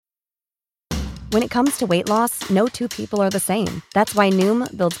When it comes to weight loss, no two people are the same. That's why Noom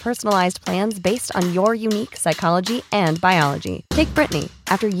builds personalized plans based on your unique psychology and biology. Take Brittany.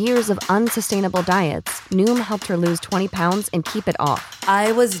 After years of unsustainable diets, Noom helped her lose 20 pounds and keep it off.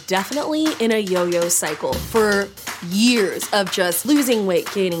 I was definitely in a yo-yo cycle for years of just losing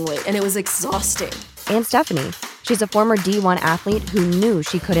weight, gaining weight, and it was exhausting. And Stephanie. She's a former D1 athlete who knew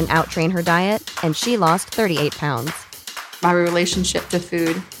she couldn't out-train her diet, and she lost 38 pounds. My relationship to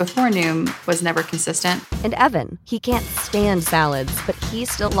food before Noom was never consistent. And Evan, he can't stand salads, but he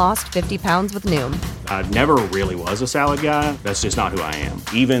still lost 50 pounds with Noom. I never really was a salad guy. That's just not who I am.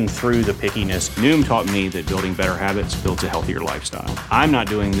 Even through the pickiness, Noom taught me that building better habits builds a healthier lifestyle. I'm not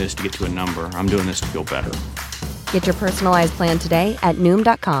doing this to get to a number. I'm doing this to feel better. Get your personalized plan today at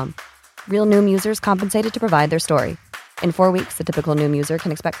Noom.com. Real Noom users compensated to provide their story. In 4 weeks, the typical Noom user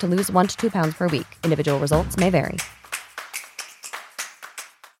can expect to lose 1 to 2 pounds per week. Individual results may vary.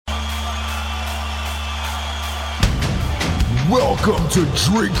 Welcome to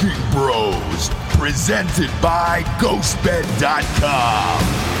Drinking Bros, presented by GhostBed.com.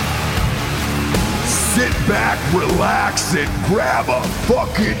 Sit back, relax, and grab a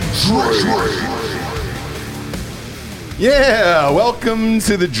fucking drink. Yeah, welcome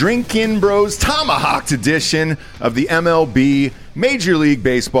to the Drinking Bros Tomahawked edition of the MLB Major League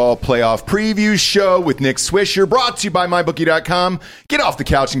Baseball Playoff Preview Show with Nick Swisher, brought to you by MyBookie.com. Get off the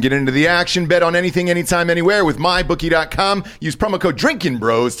couch and get into the action. Bet on anything, anytime, anywhere with MyBookie.com. Use promo code Drinking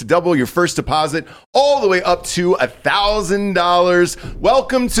Bros to double your first deposit all the way up to $1,000.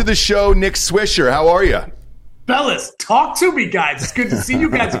 Welcome to the show, Nick Swisher. How are you? Fellas, talk to me, guys. It's good to see you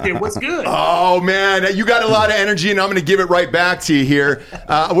guys again. What's good? Oh, man, you got a lot of energy, and I'm going to give it right back to you here.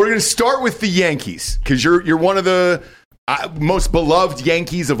 We're going to start with the Yankees, because you're one of the most beloved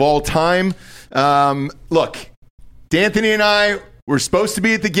Yankees of all time. Look, D'Anthony and I were supposed to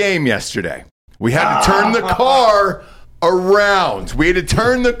be at the game yesterday. We had to turn the car around. We had to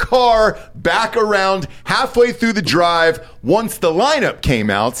turn the car back around halfway through the drive once the lineup came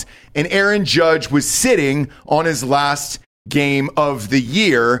out, and Aaron Judge was sitting on his last game of the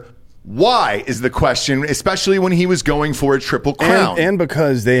year. Why is the question, especially when he was going for a triple crown. And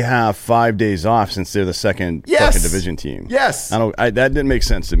because they have 5 days off since they're the second division team. Yes. That didn't make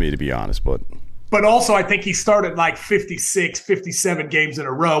sense to me, to be honest. But also, I think he started like 56, 57 games in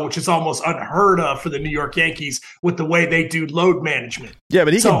a row, which is almost unheard of for the New York Yankees with the way they do load management. Yeah,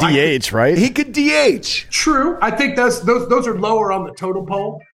 but he could DH, right? He could DH. True. I think those are lower on the totem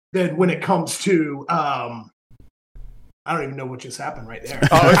pole than when it comes to I don't even know what just happened right there.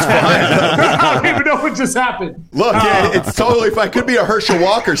 Oh, it's fine. I don't even know what just happened. Look, it's totally, if I could be a Herschel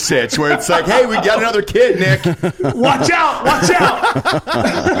Walker sitch where it's like, hey, we got another kid, Nick. Watch out.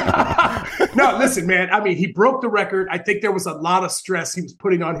 No, listen, man. I mean, he broke the record. I think there was a lot of stress he was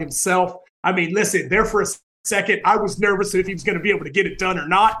putting on himself. I mean, listen, there for a second, I was nervous if he was going to be able to get it done or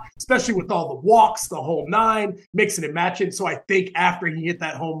not, especially with all the walks, the whole nine, mixing and matching. So I think after he hit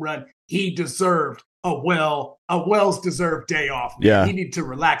that home run, he deserved a well-deserved day off. Yeah. He needed to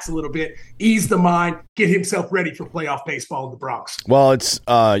relax a little bit, ease the mind, get himself ready for playoff baseball in the Bronx. Well, it's,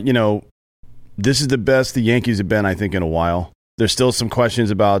 this is the best the Yankees have been, I think, in a while. There's still some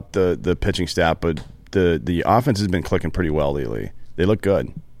questions about the pitching staff, but the offense has been clicking pretty well lately. They look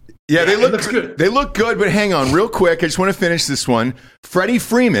good. Yeah, they look good. They look good, but hang on real quick. I just want to finish this one. Freddie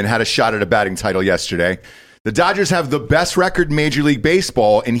Freeman had a shot at a batting title yesterday. The Dodgers have the best record in Major League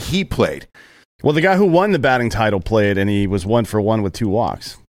Baseball, and he played. Well, the guy who won the batting title played, and he was 1 for 1 with 2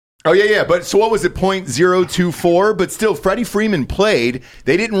 walks. Oh, yeah. But so what was it, .024? But still, Freddie Freeman played.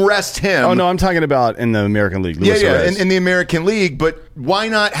 They didn't rest him. Oh, no, I'm talking about in the American League. In the American League. But why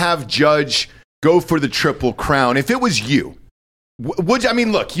not have Judge go for the Triple Crown? If it was you,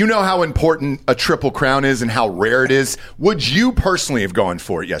 look, you know how important a Triple Crown is and how rare it is. Would you personally have gone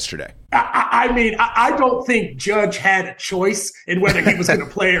for it yesterday? I don't think Judge had a choice in whether he was going to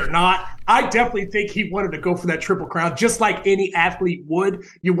play or not. I definitely think he wanted to go for that Triple Crown, just like any athlete would.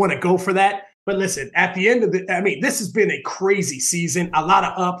 You want to go for that. But listen, at the end of this has been a crazy season, a lot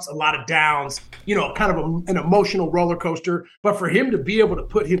of ups, a lot of downs, kind of an emotional roller coaster. But for him to be able to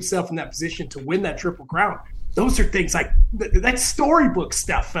put himself in that position to win that Triple Crown, those are things like that's storybook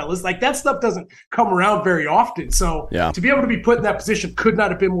stuff, fellas. Like that stuff doesn't come around very often. So to be able to be put in that position, could not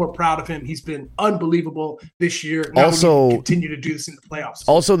have been more proud of him. He's been unbelievable this year. Now we continue to do this in the playoffs.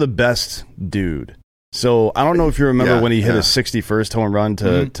 Also the best dude. So I don't know if you remember when he hit his 61st home run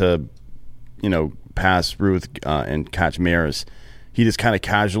to pass Ruth and catch Maris. He just kind of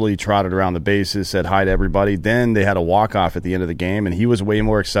casually trotted around the bases, said hi to everybody. Then they had a walk-off at the end of the game, and he was way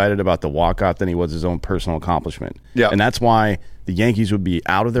more excited about the walk-off than he was his own personal accomplishment. Yeah. And that's why the the Yankees would be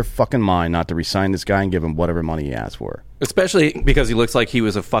out of their fucking mind not to re-sign this guy and give him whatever money he asked for. Especially because he looks like he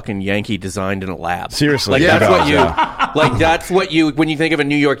was a fucking Yankee designed in a lab. Seriously. Like, Yeah, that's what you, when you think of a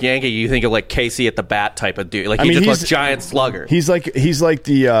New York Yankee, you think of like Casey at the bat type of dude. Like, he just looks giant slugger. He's like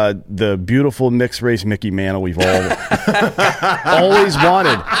the beautiful mixed race Mickey Mantle we've all always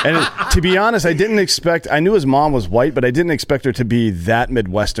wanted. And to be honest, I knew his mom was white, but I didn't expect her to be that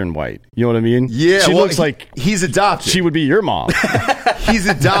Midwestern white. You know what I mean? Yeah. She looks like he's adopted. She would be your mom. He's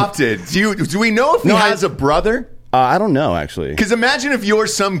adopted. Do we know if he has a brother? I don't know, actually. Because imagine if you're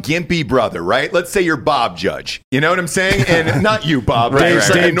some gimpy brother, right? Let's say you're Bob Judge. You know what I'm saying? And not you, Bob. Right, It's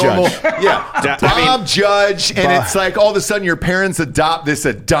like a Dave normal, Judge. yeah, Bob Judge. And it's like all of a sudden your parents adopt this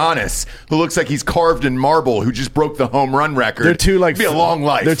Adonis who looks like he's carved in marble, who just broke the home run record. They're two It'd be a long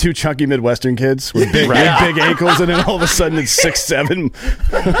life. They're two chunky Midwestern kids with big ankles, and then all of a sudden it's 6'7".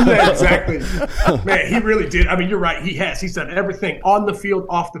 Yeah, exactly. Man, he really did. I mean, you're right. He's done everything on the field,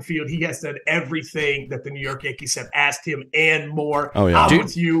 off the field. He has done everything that the New York Yankees have asked him and more. Oh, yeah. I'm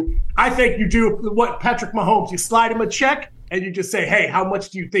with you. I think you do what Patrick Mahomes, you slide him a check and you just say, hey, how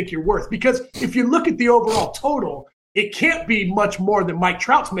much do you think you're worth? Because if you look at the overall total, it can't be much more than Mike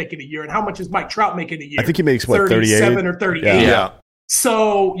Trout's making a year. And how much is Mike Trout making a year? I think he makes, 37 or 38. Yeah.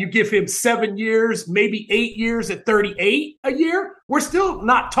 So you give him 7 years, maybe 8 years at 38 a year. We're still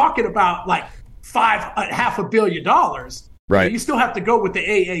not talking about like $500 million. Right. You still have to go with the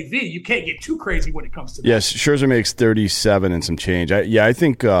AAV. You can't get too crazy when it comes to that. Yes, Scherzer makes 37 and some change. I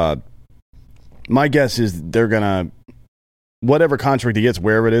think my guess is they're going to, whatever contract he gets,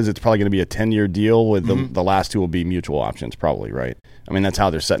 wherever it is, it's probably going to be a 10-year deal with the last two will be mutual options, probably, right? I mean, that's how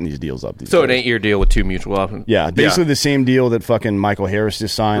they're setting these deals up. So an 8-year deal with two mutual options. Yeah, basically the same deal that fucking Michael Harris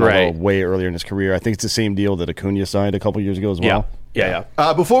just signed, Right. although way earlier in his career. I think it's the same deal that Acuna signed a couple years ago as well. Yeah.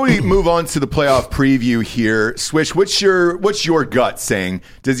 Before we move on to the playoff preview here, Swish, what's your gut saying?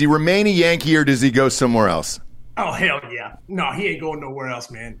 Does he remain a Yankee or does he go somewhere else? Oh, hell yeah. No, he ain't going nowhere else,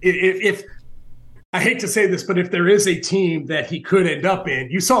 man. If I hate to say this, but if there is a team that he could end up in,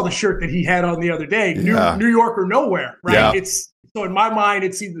 you saw the shirt that he had on the other day, New York or nowhere, right? Yeah. So in my mind,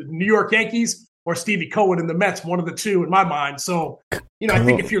 it's either the New York Yankees or Stevie Cohen and the Mets, one of the two in my mind. So, I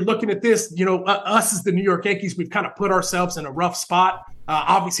think if you're looking at this, us as the New York Yankees, we've kind of put ourselves in a rough spot.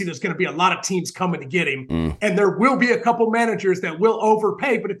 Obviously, there's going to be a lot of teams coming to get him, and there will be a couple managers that will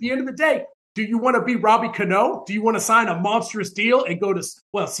overpay. But at the end of the day, do you want to be Robbie Cano? Do you want to sign a monstrous deal and go to,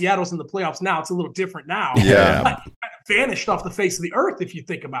 Seattle's in the playoffs now. It's a little different now. Yeah. But he kind of vanished off the face of the earth if you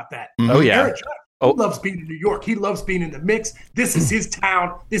think about that. Oh, yeah. Aaron Judge, he loves being in New York. He loves being in the mix. This is his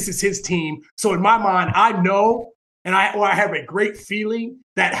town. This is his team. So in my mind, I know, and I have a great feeling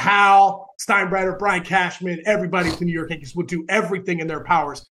that Hal, Steinbrenner, Brian Cashman, everybody at the New York Yankees will do everything in their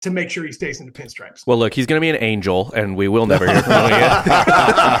powers to make sure he stays in the pinstripes. Well, look, he's going to be an angel, and we will never hear from him again.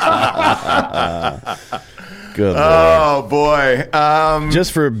 Good Lord. Oh, boy.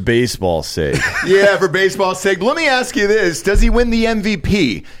 Just for baseball's sake. Yeah, for baseball's sake. Let me ask you this. Does he win the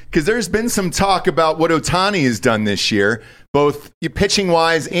MVP? Because there's been some talk about what Ohtani has done this year, both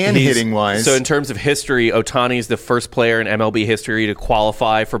pitching-wise and hitting-wise. So in terms of history, Ohtani is the first player in MLB history to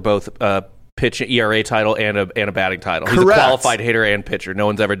qualify for both pitch ERA title and a batting title. Correct. He's a qualified hitter and pitcher. No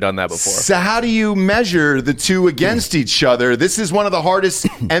one's ever done that before. So how do you measure the two against each other? This is one of the hardest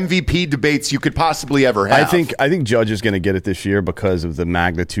MVP debates you could possibly ever have. I think Judge is going to get it this year because of the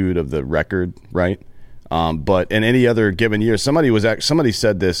magnitude of the record, right? But in any other given year, somebody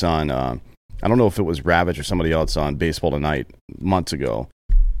said this on I don't know if it was Ravitch or somebody else on Baseball Tonight months ago.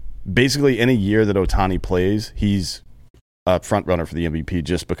 Basically, any year that Ohtani plays, he's a front runner for the MVP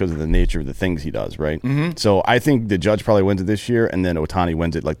just because of the nature of the things he does, right? Mm-hmm. So I think the Judge probably wins it this year, and then Ohtani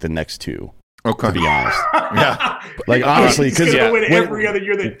wins it like the next two. Okay. To be honest. Yeah. Like honestly, he's going to win when, every other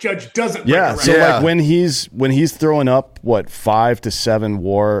year that Judge doesn't. Yeah. So Yeah. like when he's throwing up 5 to 7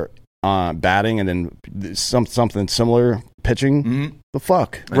 WAR batting, and then something similar pitching, the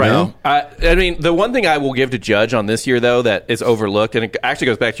fuck, Right. I mean, the one thing I will give to Judge on this year, though, that is overlooked, and it actually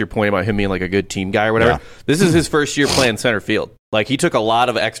goes back to your point about him being like a good team guy or whatever. Yeah. This is his first year playing center field. Like, he took a lot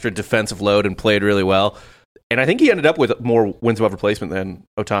of extra defensive load and played really well. And I think he ended up with more wins above replacement than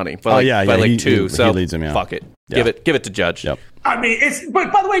Ohtani. By two. He leads him, yeah. Fuck it. Yeah. Give it to Judge. Yep. I mean,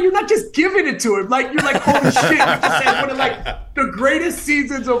 but by the way, you're not just giving it to him. Like, you're like, holy shit, you just said one of like the greatest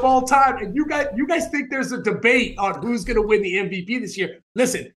seasons of all time. And you guys think there's a debate on who's going to win the MVP this year.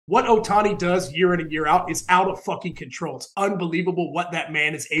 Listen, what Ohtani does year in and year out is out of fucking control. It's unbelievable what that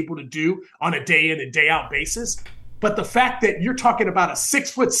man is able to do on a day in and day out basis. But the fact that you're talking about a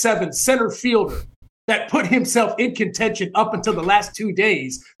 6'7" center fielder that put himself in contention up until the last 2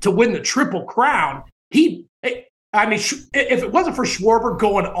 days to win the Triple Crown, I mean, if it wasn't for Schwarber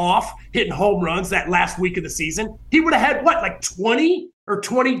going off, hitting home runs that last week of the season, he would have had, what, like 20 or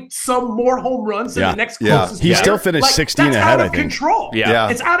 20-some more home runs than the next closest He still finished 16 ahead, I think. Control. Yeah.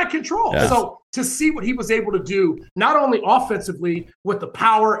 It's out of control. Yeah. So to see what he was able to do, not only offensively with the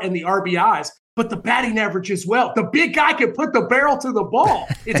power and the RBIs, but the batting average as well. The big guy can put the barrel to the ball.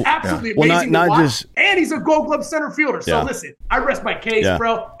 It's absolutely amazing to watch. And he's a Gold Glove center fielder. So listen, I rest my case,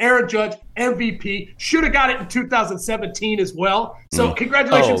 bro. Aaron Judge, MVP. Should have got it in 2017 as well. So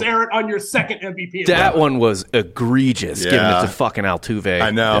congratulations, Aaron, on your second MVP. That one was egregious, giving it to fucking Altuve. I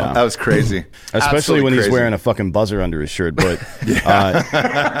know. Yeah. That was crazy. Especially when he's wearing a fucking buzzer under his shirt. But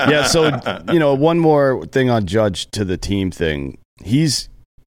so, one more thing on Judge to the team thing.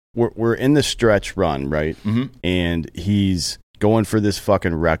 We're in the stretch run, right? Mm-hmm. And he's going for this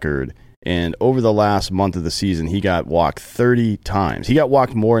fucking record. And over the last month of the season, he got walked 30 times. He got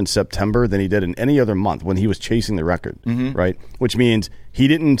walked more in September than he did in any other month when he was chasing the record, right? Which means he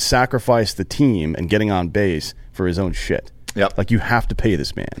didn't sacrifice the team and getting on base for his own shit. Yep. Like, you have to pay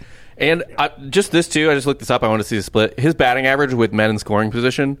this man. And just this, too, I just looked this up. I want to see the split. His batting average with men in scoring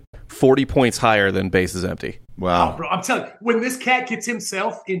position, 40 points higher than bases empty. Wow. Oh, bro, I'm telling you, when this cat gets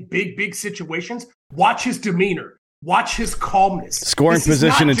himself in big situations, watch his demeanor. Watch his calmness. Scoring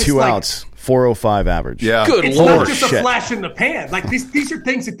position in 2 outs, 405 average. Yeah. Good it's Lord. Not just a flash in the pan. Like these are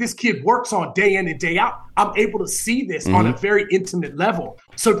things that this kid works on day in and day out. I'm able to see this on a very intimate level.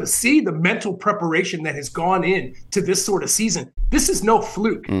 So to see the mental preparation that has gone in to this sort of season, this is no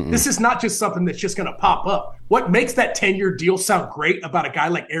fluke. This is not just something that's just going to pop up. What makes that 10-year deal sound great about a guy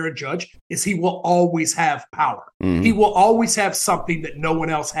like Aaron Judge is he will always have power. He will always have something that no one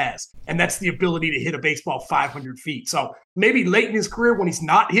else has. And that's the ability to hit a baseball 500 feet. So maybe late in his career when he's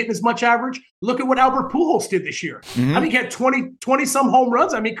not hitting as much average, look at what Albert Pujols did this year. I think he had 20 some home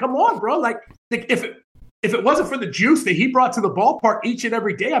runs. I mean, come on, bro. Like if it wasn't for the juice that he brought to the ballpark each and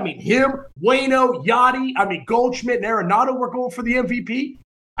every day, I mean, him, Waino, Yachty, Goldschmidt and Arenado were going for the MVP.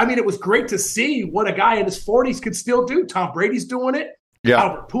 I mean, it was great to see what a guy in his 40s could still do. Tom Brady's doing it. Yeah.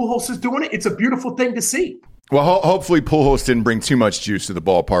 Albert Pujols is doing it. It's a beautiful thing to see. Well, hopefully Pujols didn't bring too much juice to the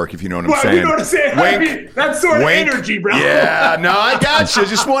ballpark, if you know what I'm saying. You know what I'm saying? Wink, I mean, that sort of energy, bro. Yeah, no, I got you.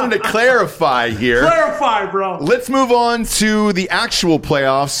 Just wanted to clarify here. Clarify, bro. Let's move on to the actual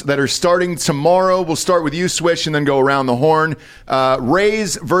playoffs that are starting tomorrow. We'll start with you, Swish, and then go around the horn.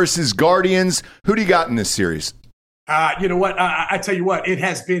 Rays versus Guardians. Who do you got in this series? You know what? I tell you what, it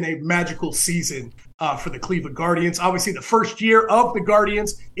has been a magical season for the Cleveland Guardians. Obviously, the first year of the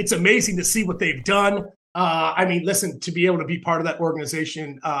Guardians, it's amazing to see what they've done. I mean, listen, to be able to be part of that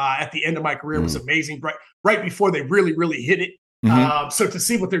organization at the end of my career was amazing. Right before they really hit it. So to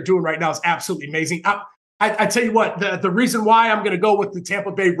see what they're doing right now is absolutely amazing. I tell you what, the reason why I'm going to go with the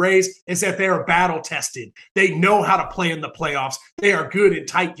Tampa Bay Rays is that they are battle tested. They know how to play in the playoffs. They are good in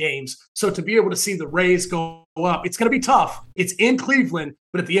tight games. So to be able to see the Rays go up, it's going to be tough. It's in Cleveland,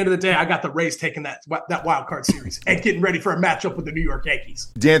 but at the end of the day, I got the Rays taking that wild card series and getting ready for a matchup with the New York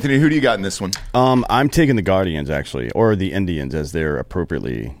Yankees. D'Anthony, who do you got in this one? I'm taking the Guardians, actually, or the Indians, as they're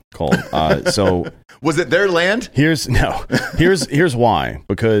appropriately called. So was it their land? Here's why.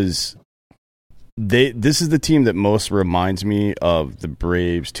 Because this is the team that most reminds me of the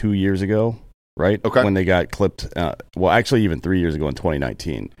Braves 2 years ago, right? Okay. When they got clipped. Well, actually, even 3 years ago in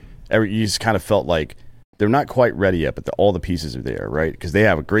 2019. You just kind of felt like they're not quite ready yet, but all the pieces are there, right? Because they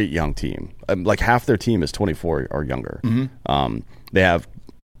have a great young team. Like half their team is 24 or younger. They have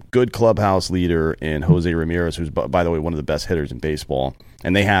good clubhouse leader in Jose Ramirez, who's, by the way, one of the best hitters in baseball.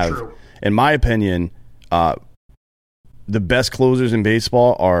 And they have, in my opinion, the best closers in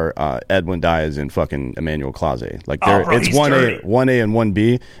baseball are Edwin Diaz and fucking Emmanuel Clase. Like it's 1A and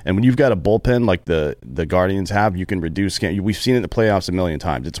 1B, and when you've got a bullpen like the Guardians have, you can reduce. We've seen it in the playoffs a million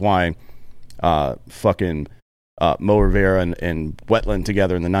times. It's why Mo Rivera and Wetland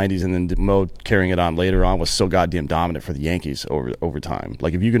together in the 90s, and then Mo carrying it on later on was so goddamn dominant for the Yankees over time.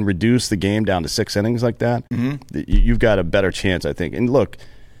 Like if you can reduce the game down to 6 innings like that, you've got a better chance, I think. And look,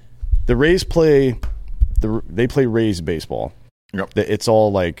 the Rays play Rays baseball. Yep. It's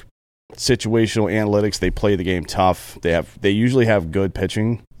all like situational analytics. They play the game tough. They usually have good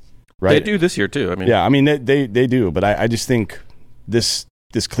pitching, right? They do this year too. I mean, they do. But I just think this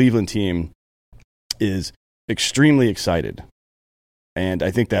Cleveland team is extremely excited, and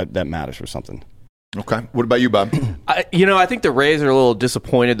I think that matters for something. Okay. What about you, Bob? I think the Rays are a little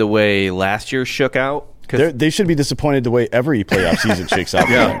disappointed the way last year shook out. They should be disappointed the way every playoff season shakes out.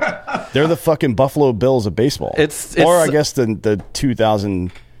 Yeah. They're the fucking Buffalo Bills of baseball. It's I guess the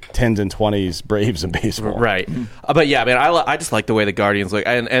 2000 10s and 20s Braves in baseball. Right. But yeah, man, I just like the way the Guardians look.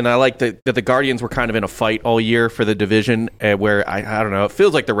 And I like that the Guardians were kind of in a fight all year for the division, where I don't know, it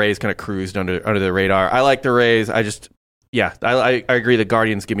feels like the Rays kind of cruised under the radar. I like the Rays. I agree. The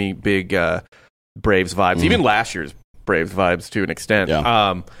Guardians give me big Braves vibes. Even last year's Braves vibes to an extent.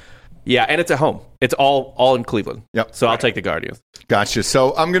 Yeah. And it's at home. It's all in Cleveland. Yep. So I'll take the Guardians. Gotcha.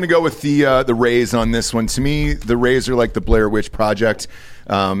 So I'm going to go with the Rays on this one. To me, the Rays are like the Blair Witch Project.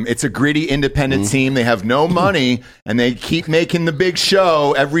 It's a gritty, independent team. They have no money, and they keep making the big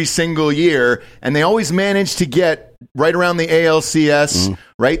show every single year, and they always manage to get right around the ALCS,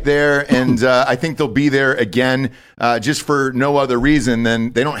 right there, and I think they'll be there again just for no other reason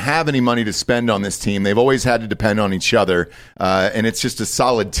than they don't have any money to spend on this team. They've always had to depend on each other, and it's just a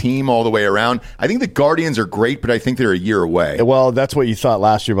solid team all the way around. I think the Guardians are great, but I think they're a year away. Well, that's what you thought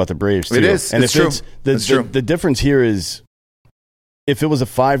last year about the Braves, too. It is. And it's true. The difference here is, if it was a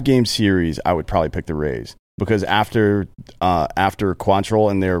 5-game series, I would probably pick the Rays, because after Quantrill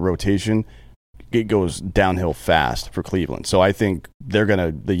and their rotation, it goes downhill fast for Cleveland. So I think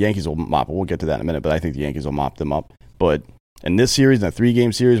the Yankees will mop it. We'll get to that in a minute, but I think the Yankees will mop them up. But in this series, in a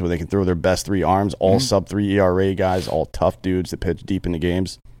 3-game series where they can throw their best 3 arms, all sub-3 ERA guys, all tough dudes that pitch deep into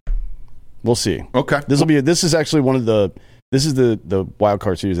games, we'll see. Okay. This is actually one of the wild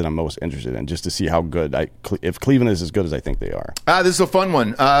card series that I'm most interested in, just to see how good if Cleveland is as good as I think they are. This is a fun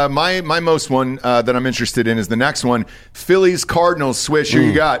one. My most one that I'm interested in is the next one. Phillies Cardinals. Swish, who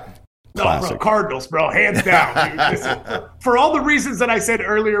you got? No, bro, Cardinals, bro, hands down. Dude. Listen, for all the reasons that I said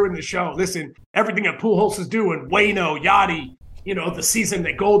earlier in the show, listen, everything that Pujols is doing, Waino, Yachty, the season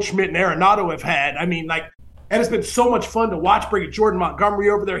that Goldschmidt and Arenado have had. I mean, and it's been so much fun to watch bringing Jordan Montgomery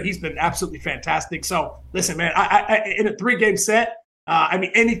over there. He's been absolutely fantastic. So, listen, man, I in a 3-game set,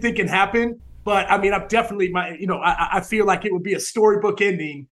 anything can happen. But, I'm definitely, I feel like it would be a storybook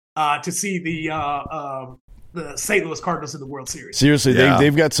ending to see the St. Louis Cardinals in the World Series. Seriously,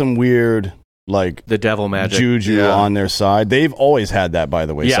 they've got some weird, the devil magic juju on their side. They've always had that, by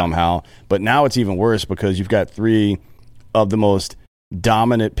the way, somehow. But now it's even worse because you've got 3 of the most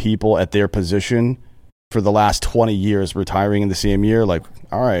dominant people at their position for the last 20 years retiring in the same year.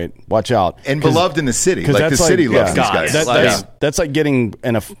 All right, watch out. And beloved in the city. The city loves these guys. That's like getting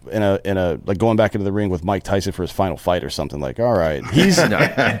in a going back into the ring with Mike Tyson for his final fight or something. All right, he's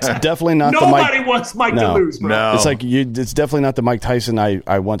definitely not the Mike. Nobody wants Mike to lose, bro. No. It's it's definitely not the Mike Tyson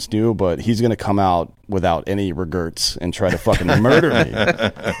I once knew, but he's going to come out without any regrets and try to fucking murder me.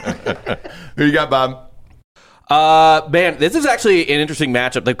 Who you got, Bob? Man, this is actually an interesting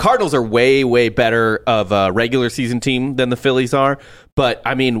matchup. The Cardinals are way, way better of a regular season team than the Phillies are. But,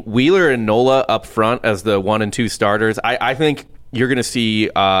 Wheeler and Nola up front as the 1 and 2 starters, I think you're going to see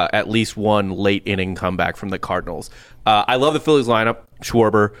at least one late inning comeback from the Cardinals. I love the Phillies lineup.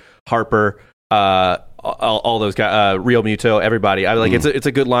 Schwarber, Harper, all those guys, Real Muto, everybody. It's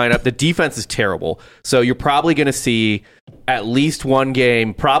a good lineup. The defense is terrible. So you're probably going to see at least one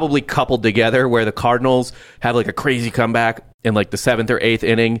game, probably coupled together, where the Cardinals have a crazy comeback in the 7th or 8th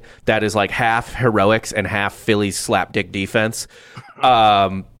inning that is half heroics and half Phillies slapdick defense.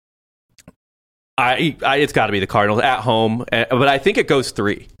 It's got to be the Cardinals at home, but I think it goes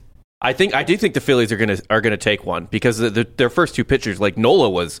 3. I do think the Phillies are gonna take one because their first 2 pitchers, Nola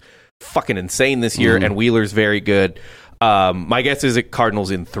was fucking insane this year, and Wheeler's very good. My guess is it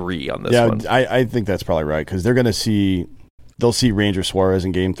Cardinals in 3 on this one. Yeah, I think that's probably right because they'll see Ranger Suarez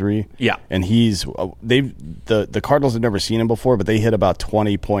in Game 3. Yeah, and the Cardinals have never seen him before, but they hit about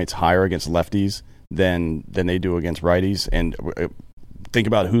 20 points higher against lefties than they do against righties. And think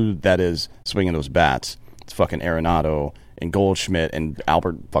about who that is swinging those bats. It's fucking Arenado and Goldschmidt and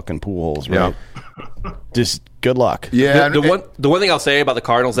Albert fucking Pujols, right? Yeah. Just good luck. Yeah. The one thing I'll say about the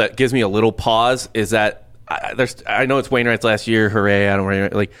Cardinals that gives me a little pause is that I know it's Wainwright's last year. Hooray, Adam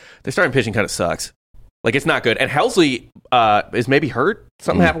Wainwright. Their starting pitching kind of sucks. It's not good. And Helsley is maybe hurt.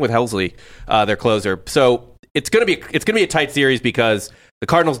 Something happened with Helsley, their closer. So it's gonna be a tight series because the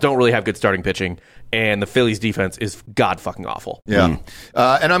Cardinals don't really have good starting pitching, and the Phillies defense is god fucking awful. Yeah.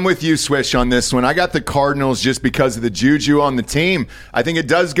 And I'm with you, Swish, on this one. I got the Cardinals just because of the juju on the team. I think it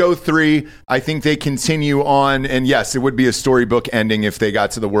does go 3. I think they continue on. And yes, it would be a storybook ending if they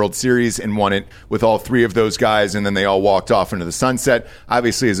got to the World Series and won it with all 3 of those guys, and then they all walked off into the sunset.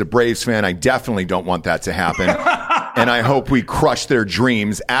 Obviously, as a Braves fan, I definitely don't want that to happen. And I hope we crush their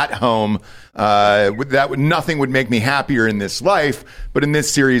dreams at home. Nothing would make me happier in this life. But in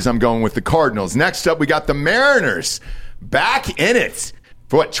this series, I'm going with the Cardinals. Next up, we got the Mariners back in it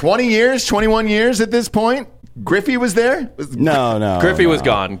for 20 years, 21 years at this point. Griffey was there? No. Griffey was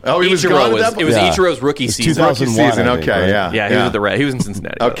gone. Oh, he was gone at that It was point? Ichiro's rookie season. 2001, Season. I think, Okay, right? yeah. He was at the Red. He was in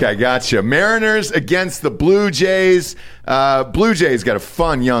Cincinnati. Okay, gotcha. Mariners against the Blue Jays. Blue Jays got a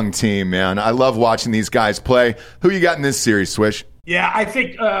fun young team, man. I love watching these guys play. Who you got in this series, Swish? Yeah, I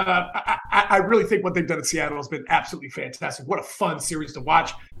think I really think what they've done in Seattle has been absolutely fantastic. What a fun series to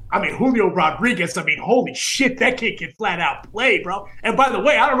watch. I mean, Julio Rodriguez, holy shit, that kid can flat out play, bro. And by the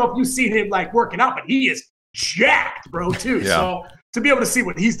way, I don't know if you've seen him working out, but he is jacked, bro, too. Yeah. So to be able to see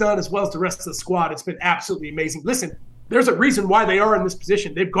what he's done as well as the rest of the squad, it's been absolutely amazing. Listen, there's a reason why they are in this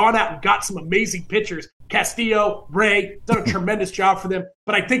position. They've gone out and got some amazing pitchers. Castillo, Ray, done a tremendous job for them.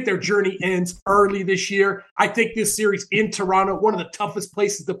 But I think their journey ends early this year. I think this series in Toronto, one of the toughest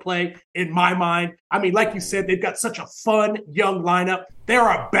places to play in my mind. I mean, like you said, they've got such a fun, young lineup. They are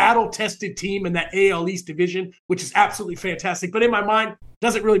a battle-tested team in that AL East division, which is absolutely fantastic. But in my mind,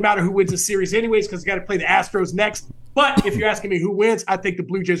 doesn't really matter who wins the series anyways because you got to play the Astros next. But if you're asking me who wins, I think the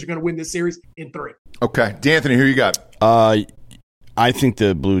Blue Jays are going to win this series in 3. Okay. D'Anthony, who you got? I think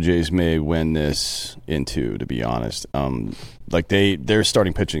the Blue Jays may win this in 2, to be honest. Their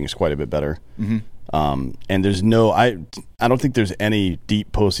starting pitching is quite a bit better. Mm-hmm. And there's I don't think there's any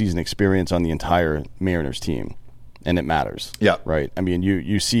deep postseason experience on the entire Mariners team. And it matters. Yeah. Right? I mean,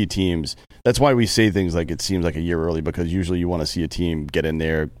 you see teams. That's why we say things like it seems like a year early, because usually you want to see a team get in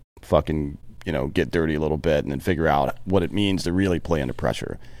there, fucking, get dirty a little bit and then figure out what it means to really play under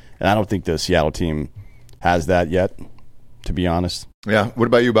pressure. And I don't think the Seattle team has that yet, to be honest. Yeah. What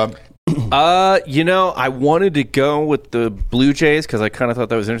about you, Bob? I wanted to go with the Blue Jays because I kind of thought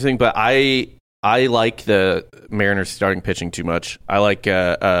that was interesting, but I like the Mariners starting pitching too much. I like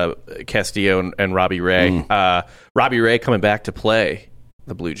Castillo and Robbie Ray. Robbie Ray coming back to play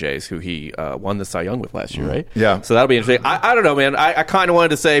the Blue Jays, who he won the Cy Young with last year, right? Yeah. So that'll be interesting. I don't know, man. I kind of wanted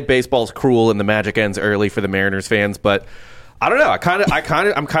to say baseball's cruel and the magic ends early for the Mariners fans, but I don't know. I'm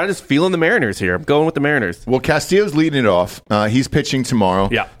kind of just feeling the Mariners here. I'm going with the Mariners. Well, Castillo's leading it off. He's pitching tomorrow.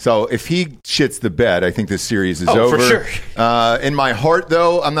 Yeah. So if he shits the bed, I think this series is over. For sure. In my heart,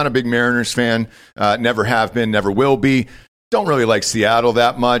 though, I'm not a big Mariners fan. Never have been, never will be. Don't really like Seattle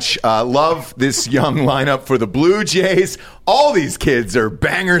that much. Love this young lineup for the Blue Jays. All these kids are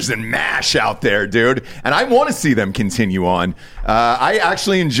bangers and mash out there, dude. And I want to see them continue on. I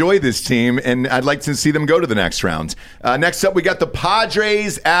actually enjoy this team, and I'd like to see them go to the next round. Next up, we got the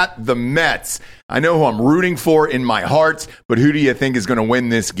Padres at the Mets. I know who I'm rooting for in my heart, but who do you think is going to win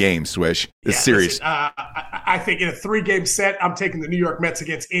this game, Swish? This series? Listen, I think in a 3-game set, I'm taking the New York Mets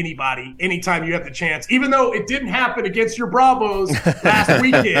against anybody, anytime you have the chance. Even though it didn't happen against your Bravos last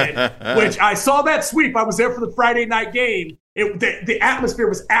weekend, which I saw that sweep. I was there for the Friday night game. The atmosphere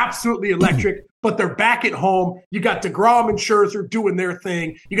was absolutely electric, but they're back at home. You got DeGrom and Scherzer doing their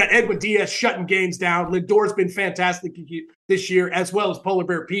thing. You got Edwin Diaz shutting games down. Lindor's been fantastic this year, as well as Polar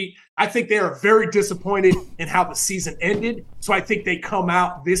Bear Pete. I think they are very disappointed in how the season ended. So I think they come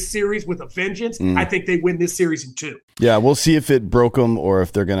out this series with a vengeance. I think they win this series in 2. Yeah, we'll see if it broke them or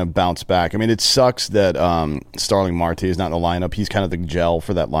if they're going to bounce back. I mean, it sucks that Starling Marte is not in the lineup. He's kind of the gel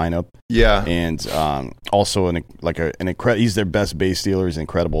for that lineup. Yeah. And also an he's their best base stealer. He's an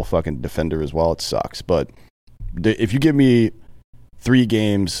incredible fucking defender as well. It sucks. But if you give me 3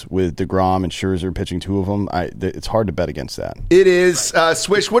 games with DeGrom and Scherzer pitching 2 of them, it's hard to bet against that. It is.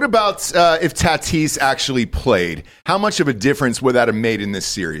 Swish, what about if Tatis actually played? How much of a difference would that have made in this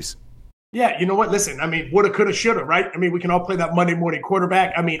series? Yeah, you know what? Listen, I mean, woulda, coulda, shoulda, right? I mean, we can all play that Monday morning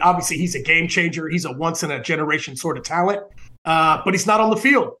quarterback. I mean, obviously, he's a game changer. He's a once-in-a-generation sort of talent, but he's not on the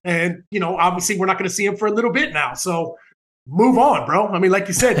field. And, obviously, we're not going to see him for a little bit now. So move on, bro. I mean, like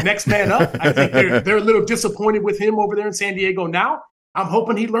you said, next man up. I think they're a little disappointed with him over there in San Diego now. I'm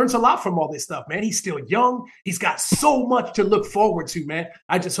hoping he learns a lot from all this stuff, man. He's still young. He's got so much to look forward to, man.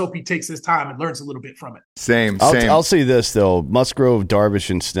 I just hope he takes his time and learns a little bit from it. Same. I'll say this, though. Musgrove, Darvish,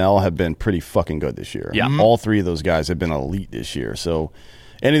 and Snell have been pretty fucking good this year. Yeah. All 3 of those guys have been elite this year. So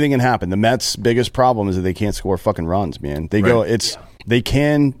anything can happen. The Mets' biggest problem is that they can't score fucking runs, man. They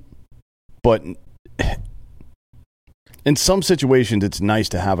can, but in some situations, it's nice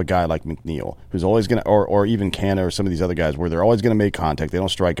to have a guy like McNeil, who's always going to, or even Canna or some of these other guys, where they're always going to make contact. They don't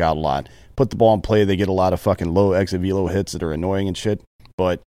strike out a lot. Put the ball in play. They get a lot of fucking low exit velo hits that are annoying and shit.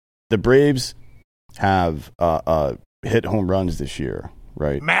 But the Braves have hit home runs this year,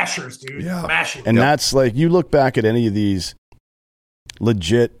 right? Mashers, dude. Yeah. Mashing. And that's like, you look back at any of these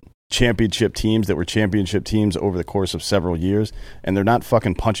legit championship teams that were championship teams over the course of several years, and they're not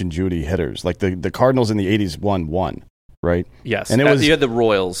fucking punch and Judy hitters. Like the Cardinals in the 80s won. right? Yes, and it was you had the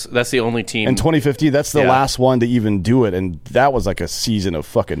Royals. That's the only team in 2015. That's the last one to even do it, and that was like a season of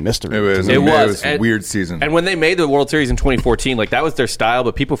fucking mystery. It was a weird season. And when they made the World Series in 2014, like that was their style,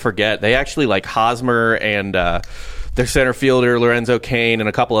 but people forget they actually like Hosmer and their center fielder Lorenzo Cain and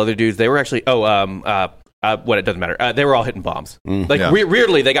a couple other dudes. They were actually it doesn't matter. They were all hitting bombs.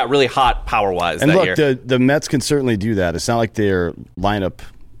 Weirdly, they got really hot power wise. And that look, year. the Mets can certainly do that. It's not like their lineup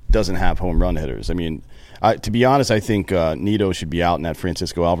doesn't have home run hitters. I mean, to be honest, I think Nito should be out, and that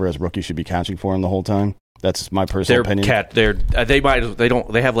Francisco Alvarez rookie should be catching for him the whole time. That's my personal opinion. They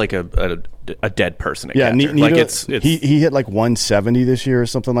have like a dead person. At catcher. Nito, like he hit like 170 this year or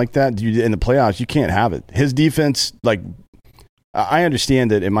something like that. In the playoffs, you can't have it. His defense, like, I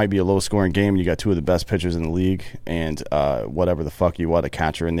understand that it might be a low scoring game. You got two of the best pitchers in the league, and whatever the fuck you want a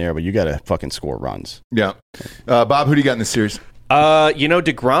catcher in there, but you got to fucking score runs. Yeah, Bob, who do you got in this series?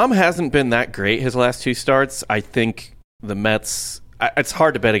 DeGrom hasn't been that great his last two starts. I think the Mets. It's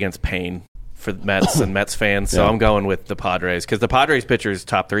hard to bet against Payne for the Mets and Mets fans, so I'm going with the Padres because the Padres pitchers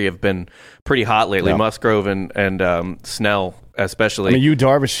top three have been pretty hot lately. Musgrove and Snell especially. I mean,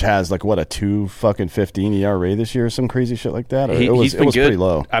 Darvish has like what a 2.15 ERA this year or some crazy shit like that. It was good. Pretty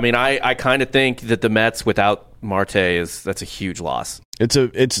low. I mean, I kind of think that the Mets without Marte that's a huge loss.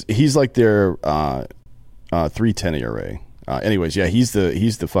 He's like their 3.10 ERA. Anyways, he's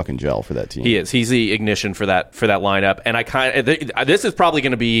the fucking gel for that team. He is. He's the ignition for that lineup, and this is probably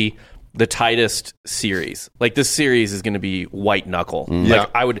going to be the tightest series. Like this series is going to be white knuckle. Like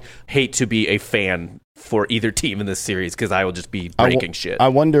I would hate to be a fan for either team in this series because I will just be breaking shit. I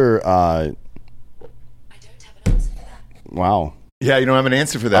wonder. I don't have an answer for that. Wow. Yeah, you don't have an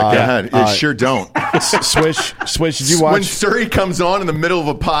answer for that. Go ahead. You sure don't. Swish, did you watch? When Surrey comes on in the middle of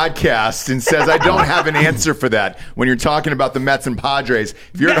a podcast and says, I don't have an answer for that, when you're talking about the Mets and Padres,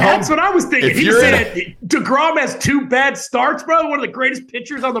 if you're at home. That's what I was thinking. He said DeGrom has 2 bad starts, bro. One of the greatest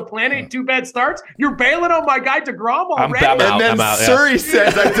pitchers on the planet, 2 bad starts. You're bailing on my guy DeGrom already? I'm out, Surrey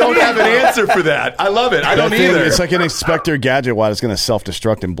says, I don't have an answer for that. I love it. I don't either. It's like an Inspector Gadget why it's going to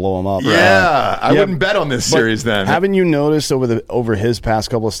self-destruct and blow him up. Yeah, I wouldn't bet on this series then. Haven't you noticed over his past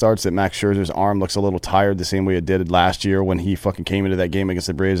couple of starts that Max Scherzer's arm looks a little tired the same way it did last year when he fucking came into that game against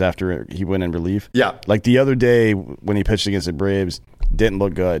the Braves after he went in relief? Yeah. Like the other day when he pitched against the Braves, didn't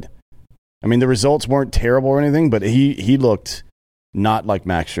look good. I mean, the results weren't terrible or anything, but he looked not like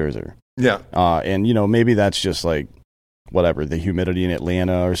Max Scherzer. Yeah. And, maybe that's just like, whatever, the humidity in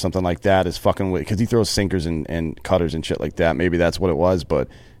Atlanta or something like that is fucking with, because he throws sinkers and cutters and shit like that. Maybe that's what it was, but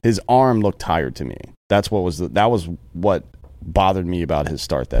his arm looked tired to me. That was what bothered me about his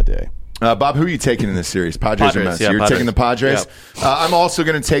start that day. Bob, who are you taking in this series? Padres or Mets? Yeah, You're Padres. taking the Padres? Yep. I'm also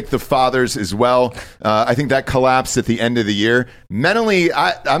going to take the Fathers as well. I think that collapsed at the end of the year. Mentally,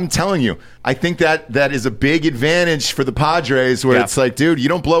 I'm telling you, I think that is a big advantage for the Padres where it's like, dude, you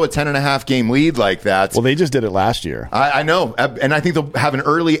don't blow a 10.5 game lead like that. Well, they just did it last year. I know. And I think they'll have an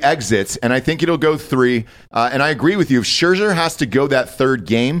early exit, and I think it'll go 3. And I agree with you. If Scherzer has to go that third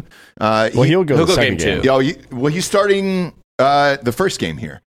game, he'll go the second game 2. He's starting the first game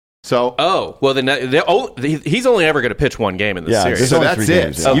here. So he's only ever going to pitch one game in this series. So that's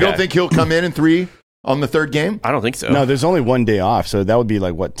it. Games, You don't think he'll come in 3 on the third game? I don't think so. No, there's only 1 day off, so that would be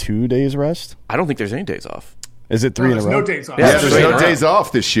like, what, 2 days rest? I don't think there's any days off. Is it 3 in a row? There's no days off. Yeah, there's no days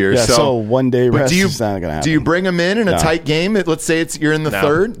off this year. Yeah, so 1 day rest is is not going to happen. Do you bring him in a tight game? Let's say you're in the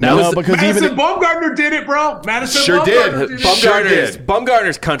third? No, because Madison Bumgarner did it, bro. Madison Sure Bumgarner did.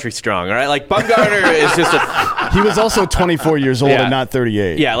 Bumgarner's country strong, all right? Like, Bumgarner is just He was also 24 years old and not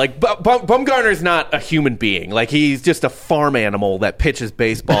 38. Yeah, like, Bumgarner's not a human being. Like, he's just a farm animal that pitches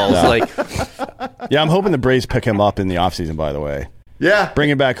baseballs. Yeah, I'm hoping the Braves pick him up in the offseason, by the way. Yeah. Bring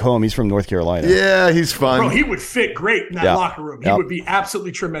him back home. He's from North Carolina. Yeah, he's fun. Bro, he would fit great in that locker room. He would be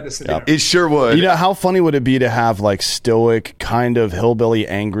absolutely tremendous in there. He sure would. How funny would it be to have like stoic, kind of hillbilly,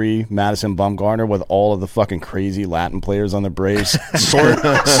 angry Madison Bumgarner with all of the fucking crazy Latin players on the Braves, sword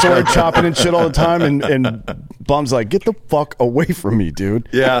chopping and shit all the time, and Bum's like, get the fuck away from me, dude.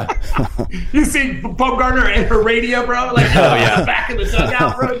 Yeah. You see Bumgarner and Heredia, bro? Like, back in the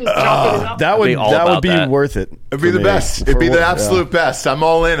dugout, bro, just jumping it up. That would be worth it. It'd be the best. It'd be the absolute best. I'm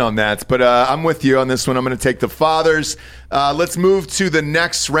all in on that. But I'm with you on this one. I'm going to take the Fathers. Let's move to the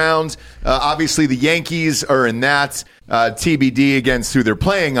next round. Obviously, the Yankees are in that. TBD against who they're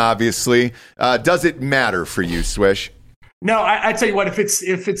playing, obviously. Does it matter for you, Swish? No, I tell you what, if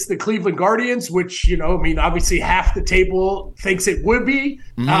it's the Cleveland Guardians, which, obviously half the table thinks it would be,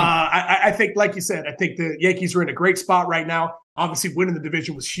 I think, like you said, I think the Yankees are in a great spot right now. Obviously, winning the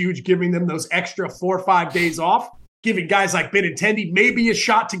division was huge, giving them those extra 4 or 5 days off, giving guys like Benintendi maybe a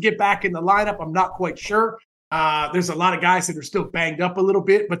shot to get back in the lineup. I'm not quite sure. There's a lot of guys that are still banged up a little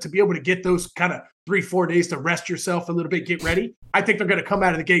bit, but to be able to get those kind of 3-4 days to rest yourself a little bit, get ready, I think they're going to come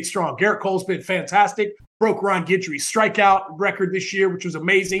out of the gate strong. Garrett Cole's been fantastic. Broke Ron Guidry's strikeout record this year, which was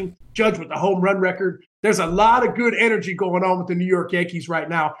amazing. Judge with the home run record. There's a lot of good energy going on with the New York Yankees right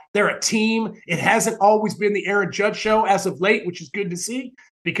now. They're a team. It hasn't always been the Aaron Judge show as of late, which is good to see.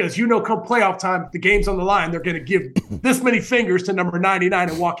 Because come playoff time, if the game's on the line, they're going to give this many fingers to number 99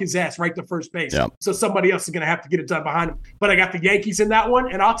 and walk his ass right to first base. Yep. So somebody else is going to have to get it done behind him. But I got the Yankees in that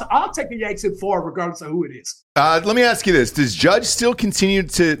one, and I'll take the Yankees in 4 regardless of who it is. Let me ask you this. Does Judge still continue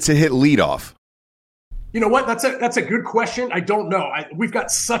to hit leadoff? You know what? That's a good question. I don't know. We've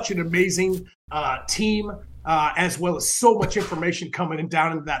got such an amazing team, as well as so much information coming in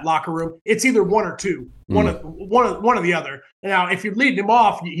down into that locker room. It's either one or two, one or the other. Now, if you're leading him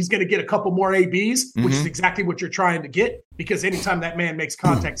off, he's going to get a couple more ABs, which is exactly what you're trying to get. Because anytime that man makes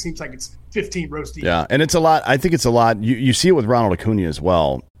contact, it seems like it's 15 rows deep. Yeah, and it's a lot. I think it's a lot. You see it with Ronald Acuna as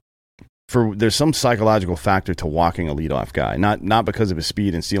well. There's some psychological factor to walking a leadoff guy, not because of his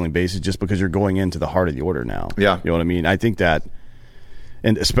speed and stealing bases, just because you're going into the heart of the order now. Yeah, you know what I mean. I think that,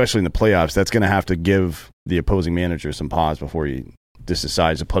 and especially in the playoffs, that's going to have to give the opposing manager some pause before he just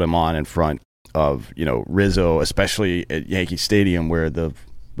decides to put him on in front of Rizzo, especially at Yankee Stadium where the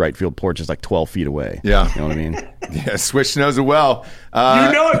right field porch is like 12 feet away. Yeah, you know what I mean. Yeah, Swish knows it well. You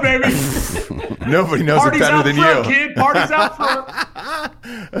know it, baby. Nobody knows Party's it better than front, you. Kid. Party's out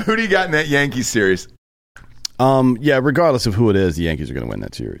front. Who do you got in that Yankees series? Yeah, regardless of who it is, the Yankees are going to win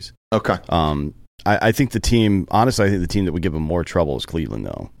that series. Okay. I think the team, honestly, I think the team that would give them more trouble is Cleveland,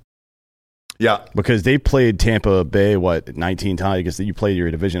 though. Yeah. Because they played Tampa Bay, 19 times? I guess that you played your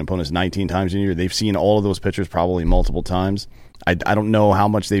division opponents 19 times in a year. They've seen all of those pitchers probably multiple times. I don't know how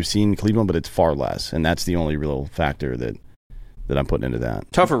much they've seen Cleveland, but it's far less. And that's the only real factor that I'm putting into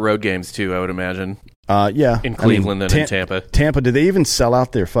that. Tougher road games, too, I would imagine. Yeah. In Cleveland and in Tampa. Tampa, did they even sell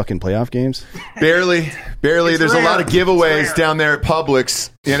out their fucking playoff games? Barely. There's rare. a lot of giveaways down there at Publix.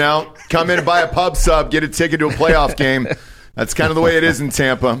 Come in and buy a pub sub, get a ticket to a playoff game. That's kind of the way it is in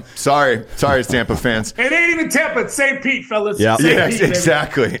Tampa. Sorry, Tampa fans. It ain't even Tampa. It's St. Pete, fellas. Yeah,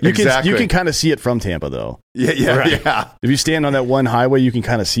 exactly. You can kind of see it from Tampa, though. Yeah. If you stand on that one highway, you can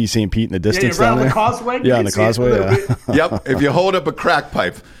kind of see St. Pete in the distance. Around down the there. causeway. Yeah, on the causeway. Yep. If you hold up a crack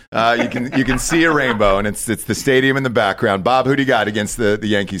pipe, you can see a rainbow, and it's the stadium in the background. Bob, who do you got against the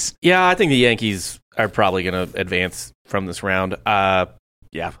Yankees? Yeah, I think the Yankees are probably going to advance from this round.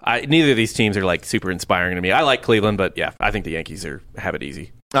 Yeah, neither of these teams are like super inspiring to me. I like Cleveland, but yeah, I think the Yankees have it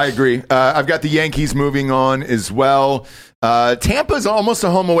easy. I agree. I've got the Yankees moving on as well. Tampa's almost a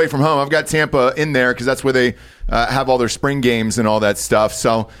home away from home. I've got Tampa in there because that's where they have all their spring games and all that stuff.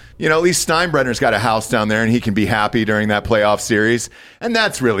 So, at least Steinbrenner's got a house down there and he can be happy during that playoff series. And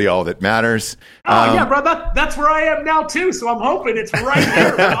that's really all that matters. Oh, yeah, bro. That's where I am now, too. So I'm hoping it's right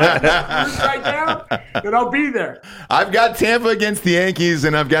there. Right down, and I'll be there. I've got Tampa against the Yankees,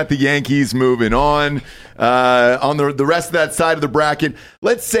 and I've got the Yankees moving on. On the rest of that side of the bracket,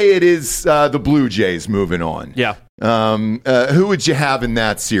 let's say it is the Blue Jays moving on. Yeah. Who would you have in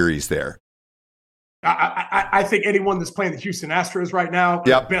that series there? I think anyone that's playing the Houston Astros right now,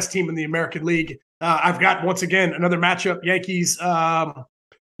 yep. The best team in the American League. I've got, once again, another matchup, Yankees and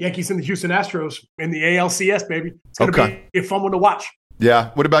the Houston Astros in the ALCS, baby. It's going to be a fun one to watch.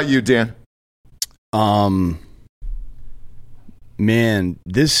 Yeah. What about you, Dan? Man,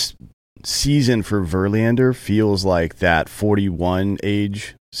 this season for Verlander feels like that 41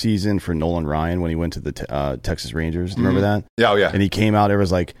 age season for Nolan Ryan when he went to the Texas Rangers. Remember that? Yeah, yeah. And he came out, it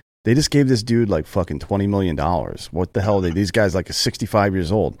was like, they just gave this dude like fucking $20 million. What the hell? These guys like 65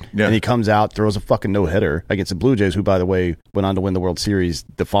 years old. Yeah. And he comes out, throws a fucking no-hitter against the Blue Jays, who, by the way, went on to win the World Series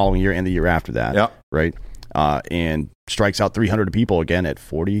the following year and the year after that. Yep. Right? And strikes out 300 people again at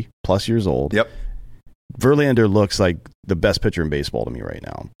 40-plus years old. Yep. Verlander looks like the best pitcher in baseball to me right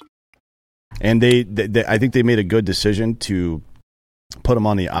now. And they I think they made a good decision to put him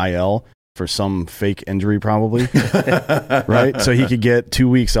on the IL for some fake injury probably, right? So he could get 2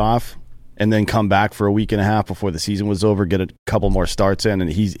 weeks off and then come back for a week and a half before the season was over, get a couple more starts in, and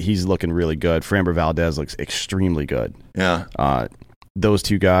he's looking really good. Framber Valdez looks extremely good. Yeah. Those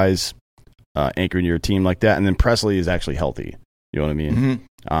two guys anchoring your team like that, and then Presley is actually healthy. You know what I mean?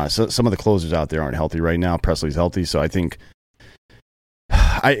 Mm-hmm. So some of the closers out there aren't healthy right now. Presley's healthy, so I think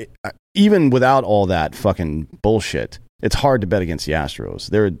I even without all that fucking bullshit, it's hard to bet against the Astros.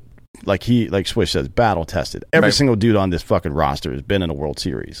 They're like Swish says, battle tested. Every single dude on this fucking roster has been in a World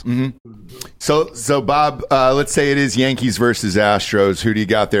Series. So Bob, let's say it is Yankees versus Astros. Who do you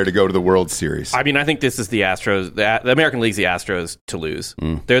got there to go to the World Series? I mean, I think this is the Astros. The American League's the Astros to lose.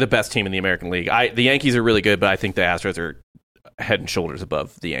 They're the best team in the American League. The Yankees are really good, but I think the Astros are head and shoulders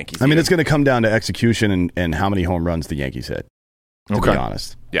above the Yankees. I mean, it's going to come down to execution and how many home runs the Yankees hit, to be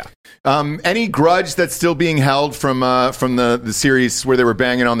honest. Yeah. Any grudge that's still being held from the series where they were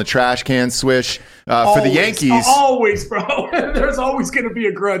banging on the trash can, Swish, for the Yankees? Always, bro. There's always going to be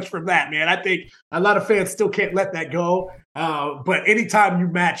a grudge from that, man. I think a lot of fans still can't let that go. But anytime you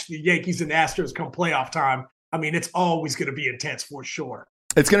match the Yankees and Astros come playoff time, I mean, it's always going to be intense for sure.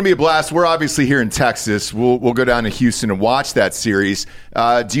 It's going to be a blast. We're obviously here in Texas. We'll go down to Houston and watch that series.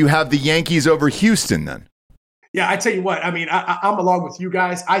 Do you have the Yankees over Houston then? Yeah, I tell you what, I mean, I'm along with you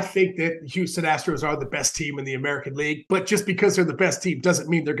guys. I think that the Houston Astros are the best team in the American League, but just because they're the best team doesn't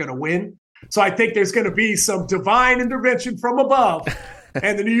mean they're going to win. So I think there's going to be some divine intervention from above,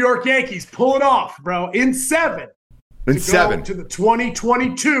 and the New York Yankees pull it off, bro, in 7. In 7. To the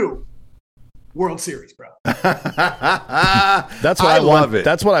 2022 World Series, bro. That's what I want. Love it.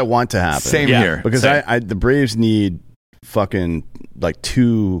 That's what I want to happen. Same here. Because the Braves need fucking like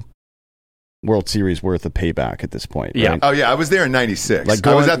 2 World Series worth of payback at this point. Yeah. Right? Oh, yeah. I was there in 96.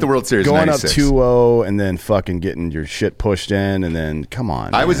 I was at the World Series in 96. Going up 2-0 and then fucking getting your shit pushed in and then, come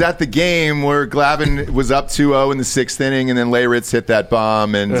on. I was at the game where Glavine was up 2-0 in the 6th inning and then Leyritz hit that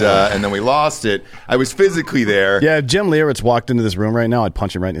bomb and then we lost it. I was physically there. Yeah, if Jim Leyritz walked into this room right now, I'd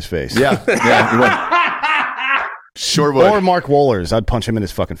punch him right in his face. Yeah. Yeah. He went. Sure would. Or Mark Wohlers. I'd punch him in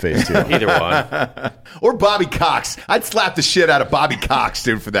his fucking face, too. Either one. Or Bobby Cox. I'd slap the shit out of Bobby Cox,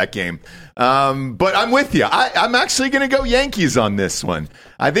 dude, for that game. But I'm with you. I'm actually going to go Yankees on this one.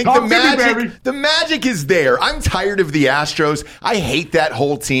 I think the magic is there. I'm tired of the Astros. I hate that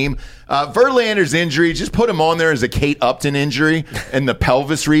whole team. Verlander's injury, just put him on there as a Kate Upton injury in the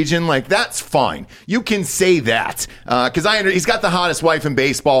pelvis region. Like, that's fine. You can say that because he's got the hottest wife in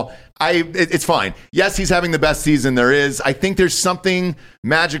baseball. It's fine. Yes, he's having the best season there is. I think there's something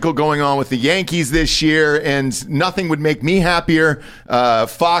magical going on with the Yankees this year, and nothing would make me happier,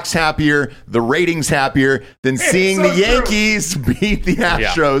 Fox happier, the ratings happier than seeing the Yankees beat the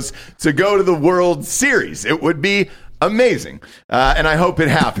Astros to go to the World Series. It would be amazing, and I hope it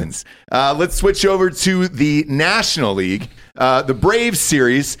happens. Let's switch over to the National League. The Braves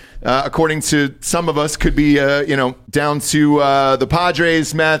series, according to some of us, could be down to the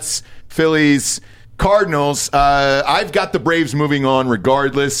Padres, Mets, Phillies, Cardinals. I've got the Braves moving on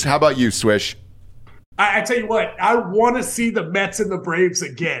regardless. How about you, Swish? I tell you what, I want to see the Mets and the Braves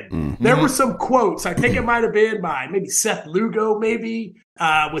again. Mm-hmm. There were some quotes. I think it might have been by maybe Seth Lugo,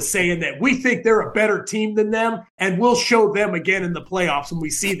 was saying that we think they're a better team than them, and we'll show them again in the playoffs when we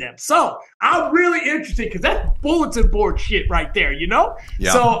see them. So I'm really interested because that's bulletin board shit right there, you know?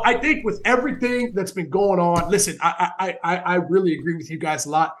 Yeah. So I think with everything that's been going on, listen, I really agree with you guys a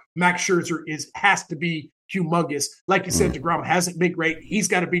lot. Max Scherzer has to be humongous. Like you said, DeGrom hasn't been great. He's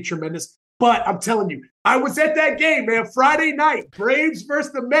got to be tremendous. But I'm telling you, I was at that game, man, Friday night, Braves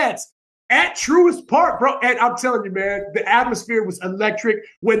versus the Mets at Truist Park, bro. And I'm telling you, man, the atmosphere was electric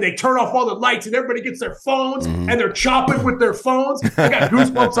when they turn off all the lights and everybody gets their phones and they're chopping with their phones. I got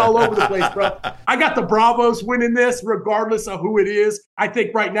goosebumps all over the place, bro. I got the Bravos winning this regardless of who it is. I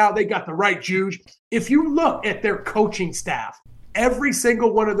think right now they got the right juge. If you look at their coaching staff, every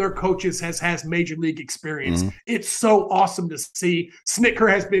single one of their coaches has major league experience. It's so awesome to see. Snitker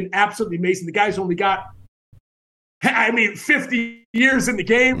has been absolutely amazing. The guy's only got, 50 years in the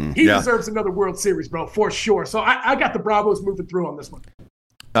game. He deserves another World Series, bro, for sure. So I got the Bravos moving through on this one.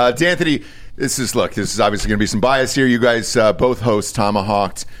 D'Anthony, this is obviously going to be some bias here. You guys both host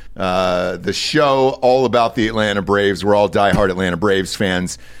Tomahawked, the show all about the Atlanta Braves. We're all diehard Atlanta Braves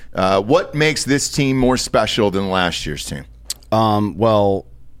fans. What makes this team more special than last year's team? Well,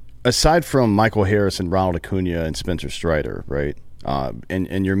 aside from Michael Harris and Ronald Acuna and Spencer Strider, right?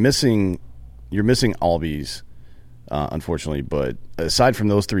 And you're missing Albies, unfortunately. But aside from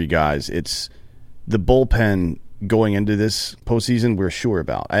those 3 guys, it's the bullpen going into this postseason we're sure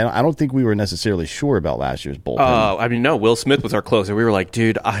about. I don't think we were necessarily sure about last year's bullpen. No, Will Smith was our closer. We were like,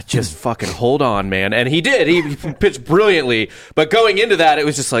 dude, just fucking hold on, man. And he did. He pitched brilliantly. But going into that, it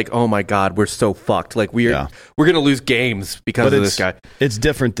was just like, oh my God, we're so fucked. Like we're going to lose games because of this guy. It's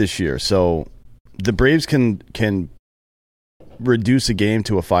different this year. So the Braves can reduce a game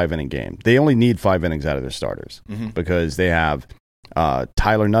to a 5-inning game. They only need 5 innings out of their starters because they have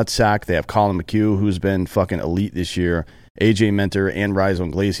Tyler Nutsack, they have Colin McHugh, who's been fucking elite this year, AJ Minter, and Rizzo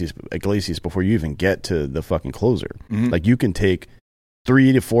Iglesias before you even get to the fucking closer. Like you can take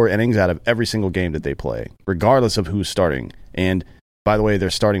 3 to 4 innings out of every single game that they play, regardless of who's starting. And by the way, their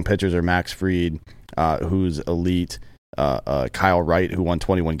starting pitchers are Max Fried, who's elite, Kyle Wright, who won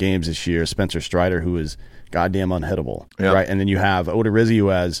 21 games this year, Spencer Strider, who is goddamn unhittable, right? And then you have Odorizzi, who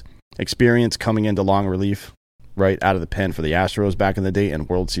has experience coming into long relief, right, out of the pen for the Astros back in the day and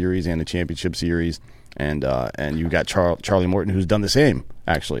World Series and the Championship Series. And you've got Charlie Morton, who's done the same,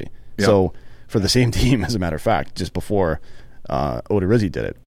 actually. Yep. So for the same team, as a matter of fact, just before Odorizzi did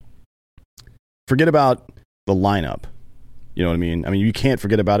it. Forget about the lineup. You know what I mean? I mean, you can't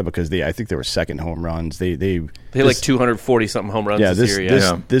forget about it because I think they were second home runs. They had like 240 something home runs this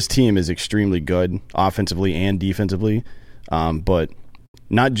year. This team is extremely good offensively and defensively, but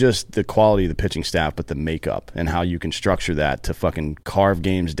not just the quality of the pitching staff, but the makeup and how you can structure that to fucking carve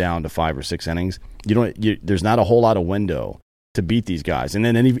games down to 5 or 6 innings. There's not a whole lot of window to beat these guys. And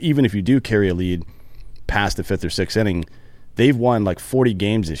then even if you do carry a lead past the 5th or 6th inning, they've won like 40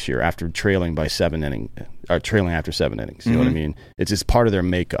 games this year after trailing by 7 innings, or trailing after 7 innings. You know what I mean? It's just part of their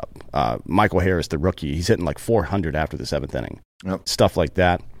makeup. Michael Harris, the rookie, he's hitting like 400 after the 7th inning. Yep. Stuff like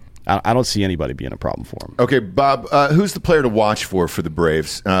that. I don't see anybody being a problem for him. Okay, Bob, who's the player to watch for the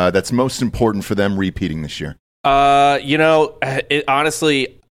Braves that's most important for them repeating this year?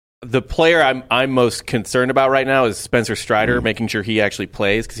 Honestly, the player I'm most concerned about right now is Spencer Strider, making sure he actually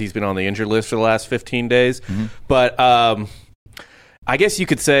plays because he's been on the injured list for the last 15 days. But I guess you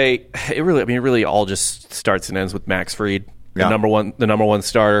could say it really all just starts and ends with Max Fried. The number one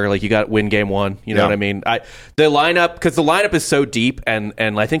starter. Like, you got win game 1. You know what I mean? The lineup, because the lineup is so deep, and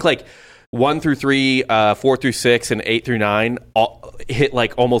I think like 1 through 3, 4 through 6, and 8 through 9 all hit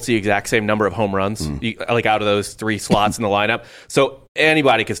like almost the exact same number of home runs, like out of those 3 slots in the lineup. So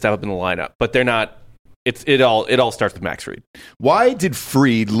anybody could step up in the lineup, but they're not. It all starts with Max Fried. Why did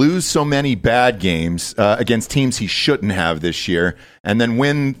Fried lose so many bad games against teams he shouldn't have this year, and then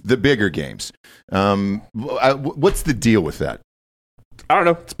win the bigger games? What's the deal with that? I don't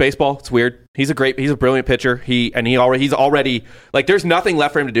know. It's baseball. It's weird. He's a brilliant pitcher. He's already like, there's nothing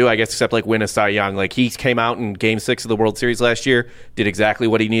left for him to do, I guess, except like win a Cy Young. Like, he came out in Game 6 of the World Series last year, did exactly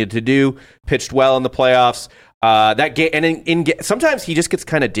what he needed to do, pitched well in the playoffs. That game, and sometimes he just gets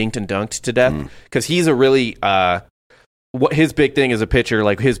kind of dinked and dunked to death because he's a really what his big thing as a pitcher,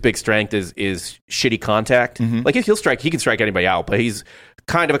 like his big strength is shitty contact. Like, if he can strike anybody out, but he's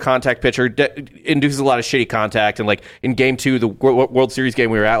kind of a contact pitcher, induces a lot of shitty contact. And like in Game 2, the World Series game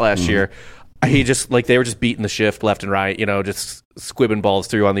we were at last year, he just like, they were just beating the shift left and right, just squibbing balls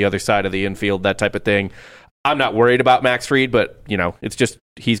through on the other side of the infield, that type of thing. I'm not worried about Max Fried, but it's just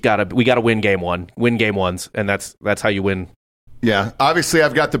we got to win game 1, win game 1s, and that's how you win. Yeah, obviously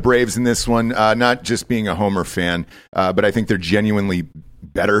I've got the Braves in this one, not just being a Homer fan, but I think they're genuinely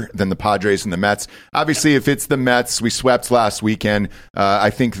better than the Padres and the Mets. Obviously, if it's the Mets, we swept last weekend. I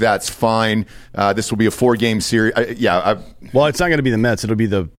think that's fine. This will be a 4-game series. Well, it's not going to be the Mets. It'll be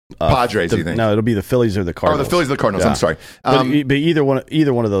the Padres, you think? No, it'll be the Phillies or the Cardinals. Oh, the Phillies or the Cardinals. Yeah. I'm sorry. But either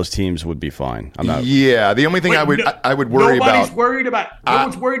one of those teams would be fine. I'm not. Yeah, the only thing I would worry about. No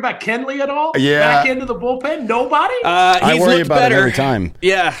one's worried about Kenley at all. Yeah, back into the bullpen. Nobody. I worry about it every time.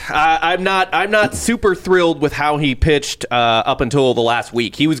 Yeah, I'm not super thrilled with how he pitched up until the last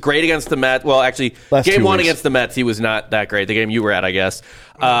week. He was great against the Mets. Well, actually, Game 1 against the Mets, he was not that great. The game you were at, I guess.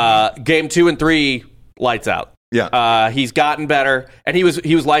 Game 2 and 3, lights out. Yeah, he's gotten better, and he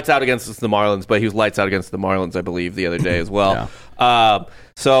was lights out against the Marlins, but he was lights out against the Marlins, I believe, the other day as well.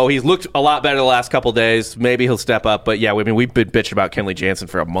 So he's looked a lot better the last couple of days. Maybe he'll step up, but yeah, we've been bitching about Kenley Jansen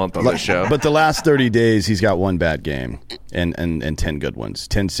for a month on this show. But the last 30 days, he's got 1 bad game and 10 good ones,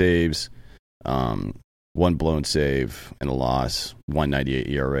 10 saves, 1 blown save and a loss, 1.98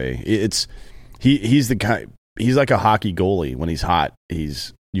 ERA. He's the guy. He's like a hockey goalie. When he's hot,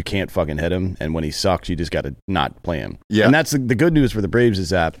 you can't fucking hit him, and when he sucks, you just got to not play him. Yeah, and that's the good news for the Braves is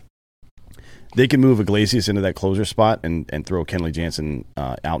that they can move Iglesias into that closer spot and throw Kenley Jansen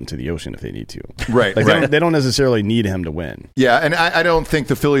out into the ocean if they need to. Right, They don't necessarily need him to win. Yeah, and I don't think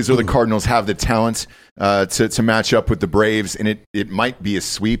the Phillies or the Cardinals have the talent to match up with the Braves, and it might be a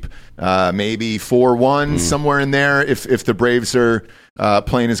sweep, maybe 4-1 somewhere in there if the Braves are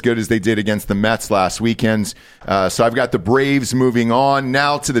playing as good as they did against the Mets last weekend. So I've got the Braves moving on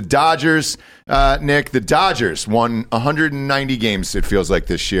now to the Dodgers. Nick, the Dodgers won 190 games, it feels like,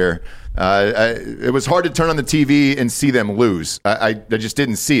 this year. It was hard to turn on the TV and see them lose. I just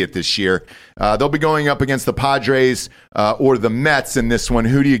didn't see it this year. They'll be going up against the Padres or the Mets in this one.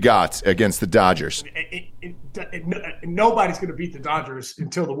 Who do you got against the Dodgers? Nobody's going to beat the Dodgers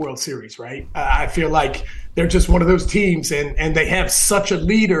until the World Series, right? I feel like they're just one of those teams, and they have such a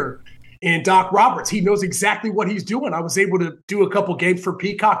leader And Doc Roberts, he knows exactly what he's doing. I was able to do a couple games for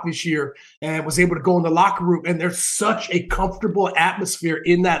Peacock this year and was able to go in the locker room. And there's such a comfortable atmosphere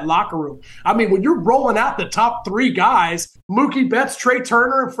in that locker room. I mean, when you're rolling out the top 3 guys, Mookie Betts, Trey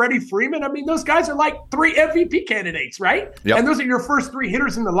Turner, and Freddie Freeman, I mean, those guys are like 3 MVP candidates, right? Yep. And those are your first 3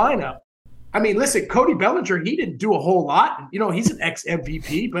 hitters in the lineup. I mean, listen, Cody Bellinger, he didn't do a whole lot. You know, he's an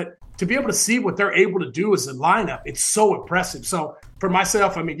ex-MVP, but to be able to see what they're able to do as a lineup, it's so impressive. So for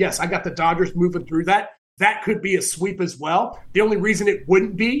myself, I mean, yes, I got the Dodgers moving through that. That could be a sweep as well. The only reason it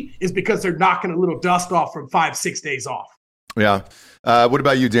wouldn't be is because they're knocking a little dust off from 5-6 days off. Yeah. What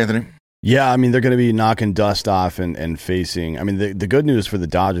about you, D'Anthony? Yeah, I mean, they're going to be knocking dust off and facing. I mean, the good news for the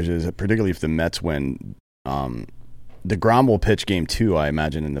Dodgers is, particularly if the Mets win, DeGrom will pitch game 2, I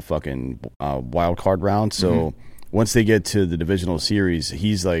imagine, in the fucking wild card round. So once they get to the divisional series,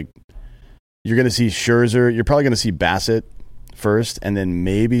 he's like, you're going to see Scherzer. You're probably going to see Bassett first, and then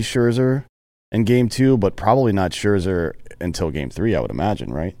maybe Scherzer in game 2, but probably not Scherzer until game 3, I would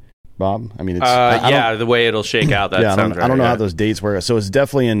imagine, right, Bob? I mean, it's the way it'll shake out. That yeah, sounds I don't know right, how those dates work. So it's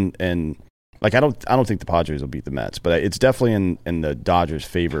definitely in like I don't think the Padres will beat the Mets, but it's definitely in the Dodgers'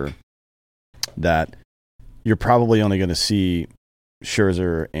 favor that you're probably only going to see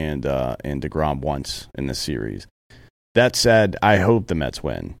Scherzer and DeGrom once in this series. That said, I hope the Mets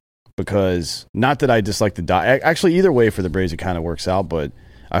win, because not that I dislike the Dodgers. Actually, either way for the Braves, it kind of works out, but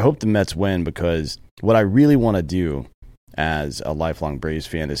I hope the Mets win, because what I really want to do as a lifelong Braves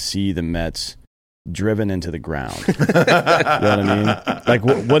fan is see the Mets driven into the ground. You know what I mean? Like,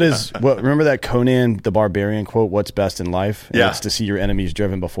 remember that Conan the Barbarian quote, "What's best in life?" And it's to see your enemies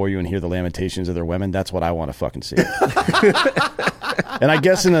driven before you and hear the lamentations of their women. That's what I want to fucking see. And I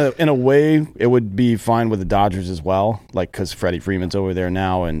guess in a way, it would be fine with the Dodgers as well, like, because Freddie Freeman's over there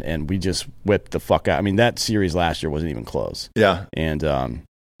now, and we just whipped the fuck out. I mean, that series last year wasn't even close. Yeah. And,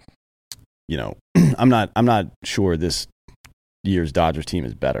 you know, I'm not sure this year's Dodgers team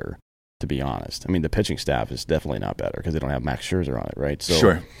is better, to be honest. I mean, the pitching staff is definitely not better because they don't have Max Scherzer on it, right? So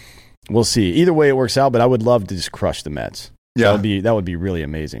sure. We'll see. Either way it works out, but I would love to just crush the Mets. Yeah. That would be really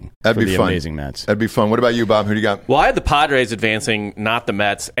amazing. That'd be fun. Amazing Mets. That'd be fun. What about you, Bob? Who do you got? Well, I had the Padres advancing, not the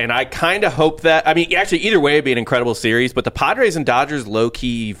Mets, and I kind of hope that. I mean, actually, either way, it'd be an incredible series. But the Padres and Dodgers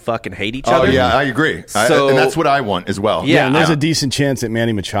low-key fucking hate each other. Oh yeah, I agree. And that's what I want as well. Yeah, and there's a decent chance that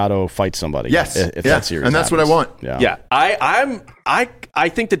Manny Machado fights somebody. Yes, if that series and that's happens. what I want. Yeah. I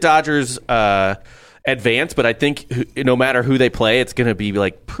think the Dodgers advance, but I think no matter who they play, it's going to be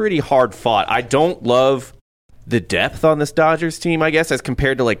like pretty hard fought. I don't love the depth on this Dodgers team, I guess, as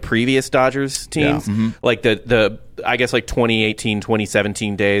compared to like previous Dodgers teams, like the I guess like 2018,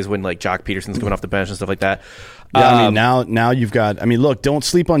 2017 days when like Jock Peterson's coming off the bench and stuff like that. Yeah, I mean now you've got. I mean, look, don't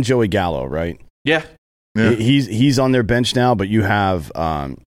sleep on Joey Gallo, right? Yeah. He's on their bench now, but you have,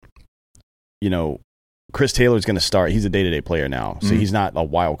 Chris Taylor's going to start. He's a day-to-day player now, so he's not a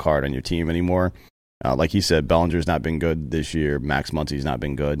wild card on your team anymore. Like he said, Bellinger's not been good this year. Max Muncy's not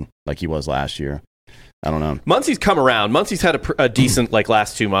been good like he was last year. I don't know. Muncy's come around. Muncy's had a decent like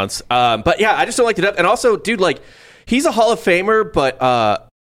last 2 months. But yeah, I just don't like the depth. And also, dude, like he's a Hall of Famer, but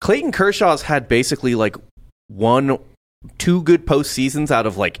Clayton Kershaw's had basically like 1-2 good postseasons out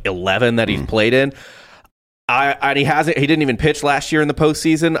of like 11 that he's played in. And he didn't even pitch last year in the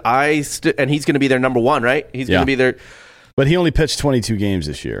postseason. And he's going to be their number 1, right? He's going to be their. But he only pitched 22 games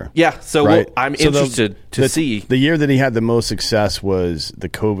this year. Yeah, so right? I'm interested to see. The year that he had the most success was the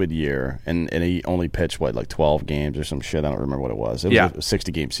COVID year, and he only pitched, like 12 games or some shit. I don't remember what it was. It was a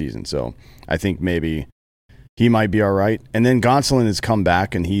 60-game season, so I think maybe he might be all right. And then Gonsolin has come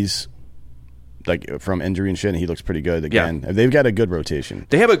back, and he's like from injury and shit, and he looks pretty good again. Yeah. They've got a good rotation.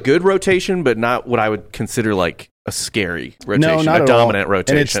 They have a good rotation, but not what I would consider like a scary rotation, no, not a dominant all.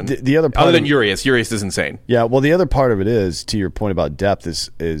 rotation. And it's the other part other than Urias. Urias is insane. Yeah, well, the other part of it is, to your point about depth,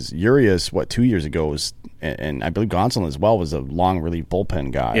 is Urias, 2 years ago was, and I believe Gonsolin as well, was a long relief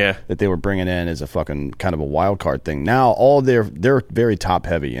bullpen guy that they were bringing in as a fucking kind of a wild card thing. Now they're very top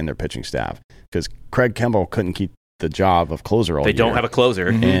heavy in their pitching staff because Craig Kimbrell couldn't keep the job of closer all year. They don't have a closer.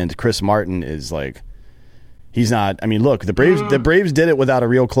 And Chris Martin is like, he's not. I mean, look, the Braves did it without a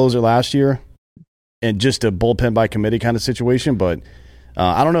real closer last year, and just a bullpen by committee kind of situation. But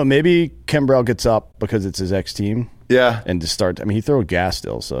I don't know. Maybe Kimbrell gets up because it's his ex team. Yeah, and to start. I mean, he throws gas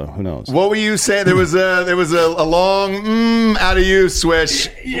still, so who knows? What were you saying? There was a long out of you switch.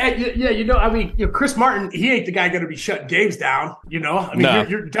 Yeah. I mean, Chris Martin, he ain't the guy going to be shutting games down. I mean,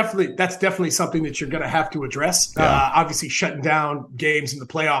 you're definitely that's definitely something that you're going to have to address. Yeah. Obviously, shutting down games in the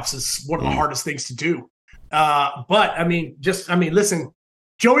playoffs is one of the hardest things to do. But I mean, listen.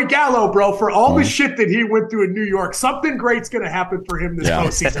 Joey Gallo, bro, for all the shit that he went through in New York, something great's going to happen for him this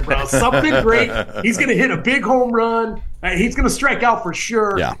postseason, bro. Something great. He's going to hit a big home run. He's going to strike out for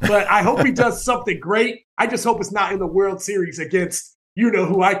sure. Yeah. But I hope he does something great. I just hope it's not in the World Series against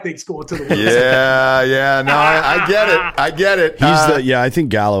who I think's going to the World Series. Yeah. No, I get it. I think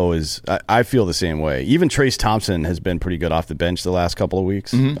Gallo is. I feel the same way. Even Trace Thompson has been pretty good off the bench the last couple of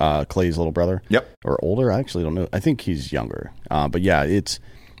weeks. Clay's little brother. Yep. Or older. I actually don't know. I think he's younger. But yeah,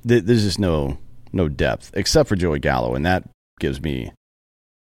 there's just no depth except for Joey Gallo, and that gives me.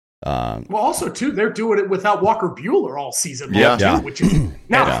 Well, also too, they're doing it without Walker Buehler all season long too, which is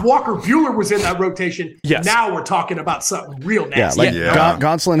now if Walker Buehler was in that rotation, now we're talking about something real nasty.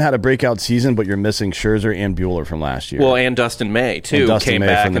 Gonsolin had a breakout season, but you're missing Scherzer and Buehler from last year. Well, and Dustin May too came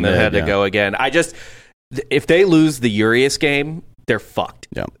back and then had to go again. If they lose the Urias game, they're fucked.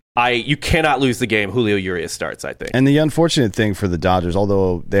 Yeah. You cannot lose the game Julio Urias starts, I think. And the unfortunate thing for the Dodgers,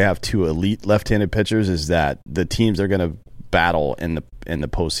 although they have two elite left-handed pitchers, is that the teams they're going to battle in the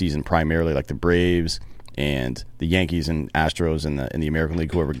postseason primarily, like the Braves and the Yankees and Astros in the American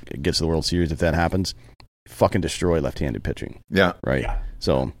League, whoever gets to the World Series, if that happens, fucking destroy left-handed pitching. Yeah. Right? Yeah.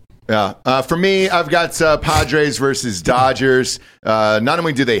 So... Yeah. For me, I've got Padres versus Dodgers. Not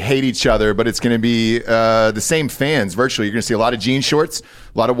only do they hate each other, but it's going to be the same fans virtually. You're going to see a lot of jean shorts,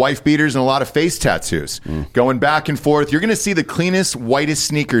 a lot of wife beaters, and a lot of face tattoos going back and forth. You're going to see the cleanest, whitest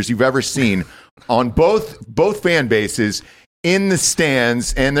sneakers you've ever seen on both fan bases in the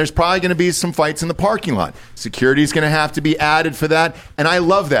stands, and there's probably going to be some fights in the parking lot. Security is going to have to be added for that, and I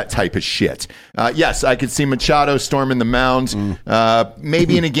love that type of shit. Yes, I could see Machado storming the mound,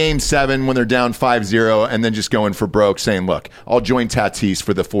 maybe in a Game 7 when they're down 5-0, and then just going for broke, saying, look, I'll join Tatis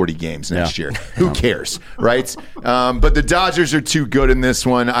for the 40 games next year. Who cares, right? But the Dodgers are too good in this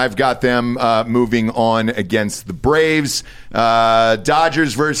one. I've got them moving on against the Braves.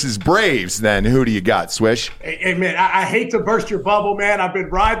 Dodgers versus Braves, then. Who do you got, Swish? Hey man, I hate to burst your bubble, man. I've been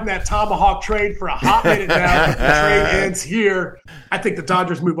riding that Tomahawk trade for a hot minute now. The trade ends here. I think the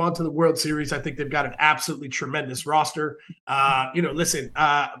Dodgers move on to the World Series. I think they've got an absolutely tremendous roster. Listen,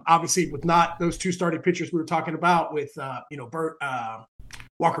 obviously with not those two starting pitchers we were talking about with,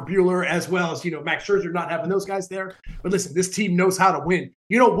 Walker Buehler, as well as, Max Scherzer, not having those guys there. But listen, this team knows how to win.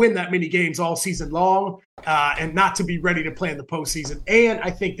 You don't win that many games all season long and not to be ready to play in the postseason. And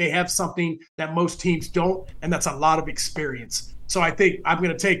I think they have something that most teams don't, and that's a lot of experience. So I think I'm going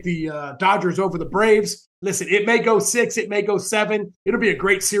to take the Dodgers over the Braves. Listen, it may go 6, it may go 7. It'll be a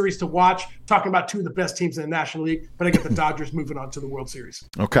great series to watch. Talking about two of the best teams in the National League, but I got the Dodgers moving on to the World Series.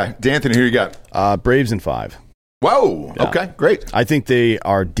 Okay. D'Anthony, who you got? Braves in 5. Whoa. Yeah. Okay, great. I think they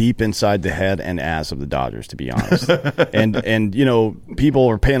are deep inside the head and ass of the Dodgers, to be honest. and people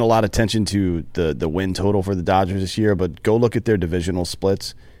are paying a lot of attention to the win total for the Dodgers this year, but go look at their divisional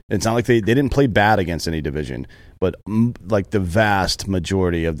splits. It's not like they didn't play bad against any division, but like the vast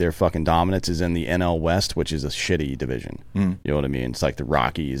majority of their fucking dominance is in the NL West, which is a shitty division. You know what I mean? It's like the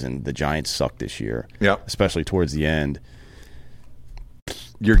Rockies and the Giants suck this year, especially towards the end.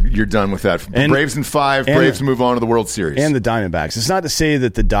 You're done with that. Braves in 5. Braves move on to the World Series. And the Diamondbacks. It's not to say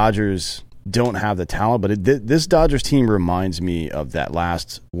that the Dodgers don't have the talent, but this Dodgers team reminds me of that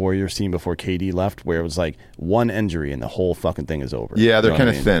last Warriors team before KD left, where it was like one injury and the whole fucking thing is over. Yeah, they're kind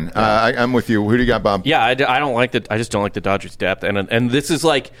of thin. I'm with you. Who do you got, Bob? Yeah, I don't like I just don't like the Dodgers' depth, and this is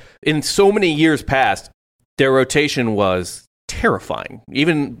like in so many years past, their rotation was terrifying.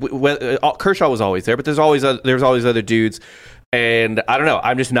 Even Kershaw was always there, but there's always other dudes. And I don't know.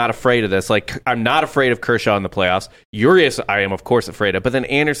 I'm just not afraid of this. Like, I'm not afraid of Kershaw in the playoffs. Urias, I am, of course, afraid of. But then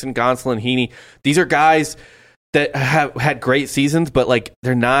Anderson, Gonsolin, Heaney, these are guys that have had great seasons, but, like,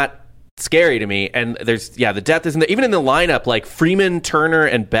 they're not scary to me. And the depth isn't there. Even in the lineup, like, Freeman, Turner,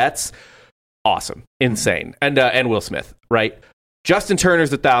 and Betts, awesome. Insane. And Will Smith, right? Justin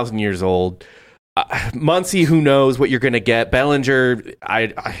Turner's 1,000 years old. Muncy, who knows what you're going to get. Bellinger,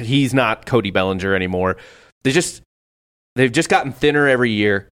 he's not Cody Bellinger anymore. They've just gotten thinner every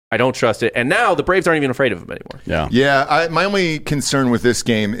year. I don't trust it. And now the Braves aren't even afraid of him anymore. Yeah. My only concern with this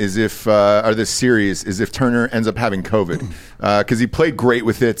game is if Turner ends up having COVID. Because he played great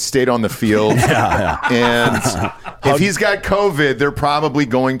with it, stayed on the field. And if he's got COVID, they're probably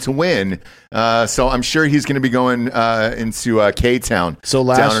going to win. So I'm sure he's going to be going into K-Town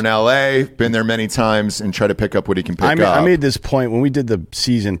down in L.A. Been there many times and try to pick up what he can pick up. I made this point when we did the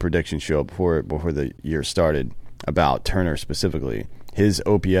season prediction show before the year started about Turner specifically. His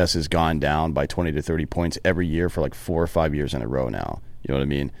OPS has gone down by 20 to 30 points every year for like 4 or 5 years in a row now. You know what I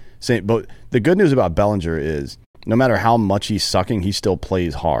mean? But the good news about Bellinger is no matter how much he's sucking, he still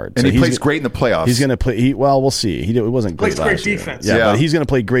plays hard. And so he plays great in the playoffs. He's going to play. We'll see. It wasn't great last year. Plays great defense. Yeah, but he's going to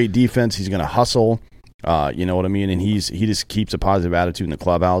play great defense. He's going to hustle. You know what I mean? And he just keeps a positive attitude in the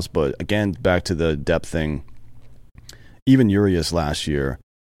clubhouse. But again, back to the depth thing. Even Urias last year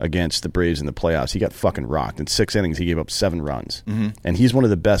against the Braves in the playoffs, he got fucking rocked. In 6 innings, he gave up 7 runs. Mm-hmm. And he's one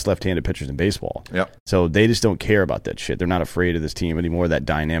of the best left-handed pitchers in baseball. Yep. So they just don't care about that shit. They're not afraid of this team anymore. That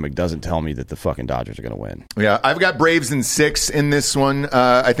dynamic doesn't tell me that the fucking Dodgers are going to win. Yeah, I've got Braves in 6 in this one.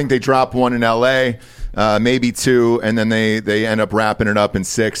 I think they drop 1 in L.A., maybe 2, and then they end up wrapping it up in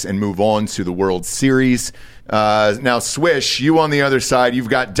 6 and move on to the World Series. Now, Swish, you on the other side, you've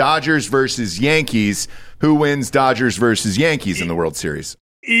got Dodgers versus Yankees. Who wins Dodgers versus Yankees in the World Series?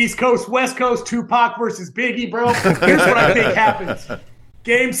 East Coast, West Coast, Tupac versus Biggie, bro. Here's what I think happens.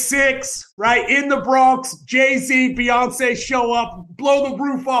 Game 6, right, in the Bronx, Jay-Z, Beyonce show up, blow the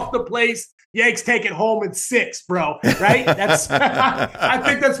roof off the place. Yanks take it home in 6, bro, right? That's I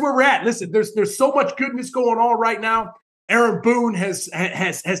think that's where we're at. Listen, there's so much goodness going on right now. Aaron Boone has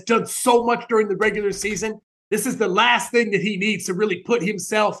done so much during the regular season. This is the last thing that he needs to really put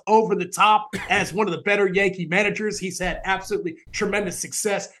himself over the top as one of the better Yankee managers. He's had absolutely tremendous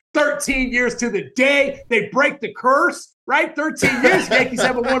success. 13 years to the day they break the curse, right? 13 years Yankees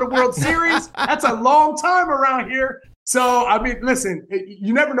haven't won a World Series. That's a long time around here. So, I mean, listen,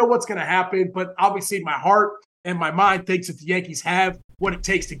 you never know what's going to happen, but obviously my heart and my mind thinks that the Yankees have what it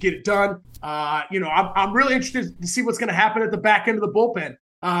takes to get it done. I'm really interested to see what's going to happen at the back end of the bullpen.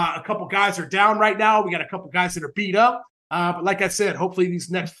 A couple guys are down right now. We got a couple guys that are beat up. But like I said, hopefully these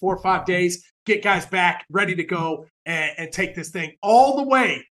next 4 or 5 days, get guys back ready to go and take this thing all the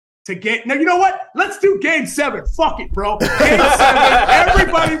way to get. Now, you know what? Let's do Game 7. Fuck it, bro. Game 7.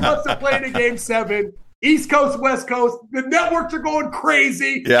 Everybody wants to play in a Game 7. East Coast, West Coast. The networks are going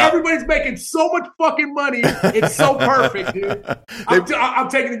crazy. Yeah. Everybody's making so much fucking money. It's so perfect, dude. I'm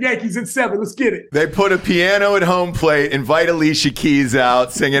taking the Yankees in 7. Let's get it. They put a piano at home plate, invite Alicia Keys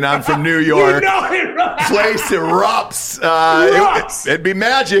out, singing "I'm from New York." You know it, right? Place erupts. It'd be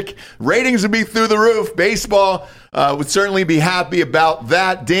magic. Ratings would be through the roof. Baseball would certainly be happy about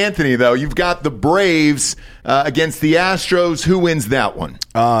that. D'Anthony, though, you've got the Braves against the Astros. Who wins that one?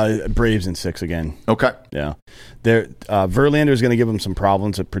 Braves in 6 again. Okay. Yeah. Verlander is going to give him some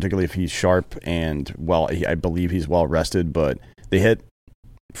problems, particularly if he's sharp and, I believe he's well rested, but they hit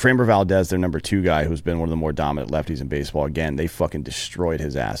Framber Valdez, their number 2 guy, who's been one of the more dominant lefties in baseball. Again, they fucking destroyed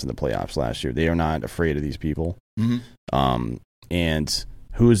his ass in the playoffs last year. They are not afraid of these people. Mm-hmm. And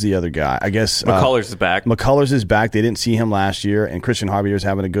who is the other guy? I guess McCullers is back. McCullers is back. They didn't see him last year, and Christian Javier's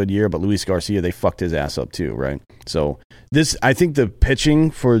having a good year, but Luis Garcia, they fucked his ass up too, right? So I think the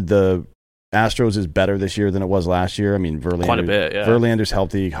pitching for the Astros is better this year than it was last year. I mean, quite a bit, yeah. Verlander's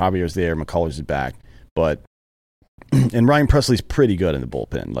healthy, Javier's there, McCullers is back, but and Ryan Presley's pretty good in the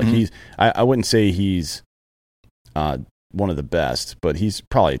bullpen. Like I wouldn't say he's one of the best, but he's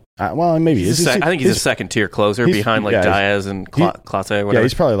probably maybe. I think he's a second-tier closer behind like Diaz and Clase or whatever. Yeah,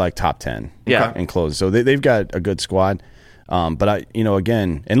 he's probably like top 10 in closes. So they've got a good squad. But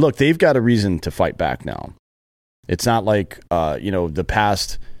again, and look, they've got a reason to fight back now. It's not like the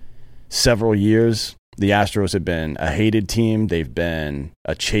past several years, the Astros have been a hated team. They've been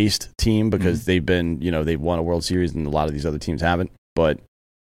a chased team because they've been, they've won a World Series and a lot of these other teams haven't. But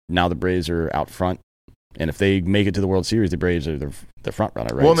now the Braves are out front. And if they make it to the World Series, the Braves are the front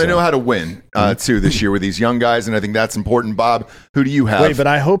runner, right? Well, they know how to win, too, this year with these young guys, and I think that's important. Bob, who do you have? Wait, but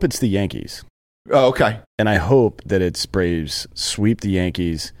I hope it's the Yankees. Oh, okay. And I hope that it's Braves sweep the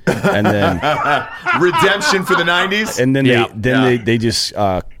Yankees, and then redemption for the 90s. And then they just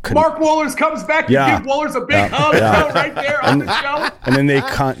Mark Wohlers comes back and give Wohlers a big hug right there on the show. And then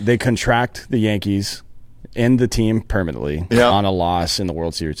they contract the Yankees end the team permanently on a loss in the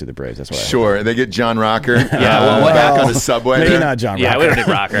World Series to the Braves. That's what I Sure. They get John Rocker. What happens on the subway? Maybe not John Rocker. Yeah, we don't need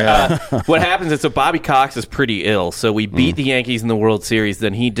Rocker. What happens is Bobby Cox is pretty ill, so we beat the Yankees in the World Series,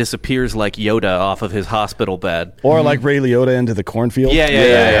 then he disappears like Yoda off of his hospital bed. Or like Ray Liotta into the cornfield.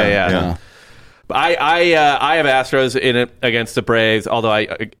 Yeah. I have Astros in it against the Braves, although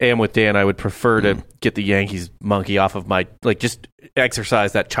I am with Dan. I would prefer to get the Yankees monkey off of my, just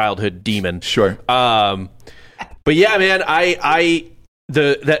exercise that childhood demon. Sure. But yeah, man,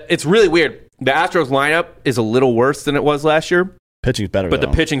 it's really weird. The Astros lineup is a little worse than it was last year. Pitching's better, but the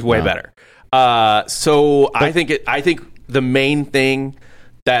pitching's way better. So I think the main thing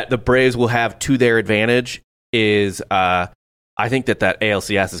that the Braves will have to their advantage is I think that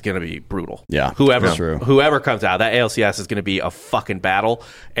ALCS is going to be brutal. Yeah, whoever comes out, that ALCS is going to be a fucking battle.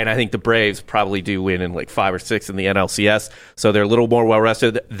 And I think the Braves probably do win in like 5 or 6 in the NLCS, so they're a little more well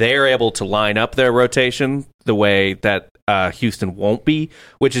rested. They're able to line up their rotation the way that Houston won't be,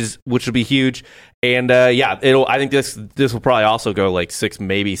 which will be huge. And I think this will probably also go like 6,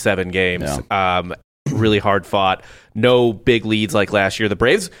 maybe 7 games. Yeah. Really hard fought. No big leads like last year. The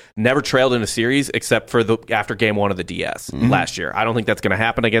Braves never trailed in a series except for after game 1 of the DS last year. I don't think that's going to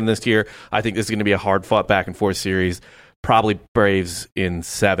happen again this year. I think this is going to be a hard fought back and forth series. Probably Braves in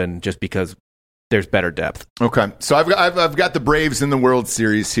 7 just because there's better depth. Okay, so I've got the Braves in the World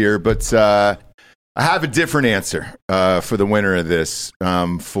Series here, but I have a different answer for the winner of this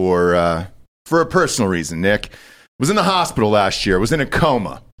for a personal reason. Nick was in the hospital last year. Was in a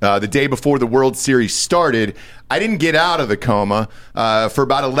coma. The day before the World Series started, I didn't get out of the coma for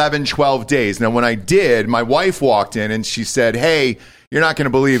about 11, 12 days. Now, when I did, my wife walked in and she said, "Hey, you're not going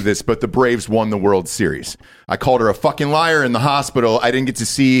to believe this, but the Braves won the World Series." I called her a fucking liar in the hospital. I didn't get to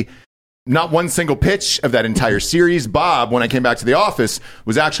see not one single pitch of that entire series. Bob, when I came back to the office,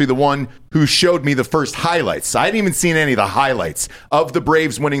 was actually the one who showed me the first highlights. I hadn't even seen any of the highlights of the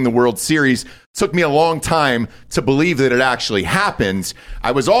Braves winning the World Series. It took me a long time to believe that it actually happened.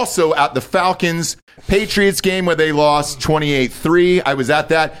 I was also at the Falcons-Patriots game where they lost 28-3. I was at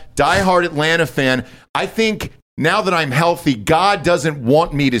that. Diehard Atlanta fan. I think now that I'm healthy, God doesn't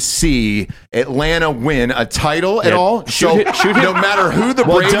want me to see Atlanta win a title at all. No matter who the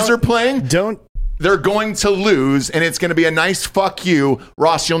Braves are playing, they're going to lose, and it's going to be a nice fuck you.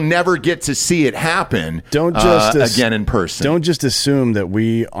 Ross, you'll never get to see it happen again in person. Don't just assume that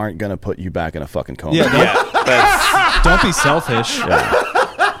we aren't going to put you back in a fucking coma. Don't be selfish.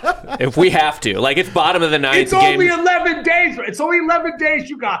 Yeah. If we have to. Like, it's bottom of the ninth. It's only 11 days. It's only 11 days.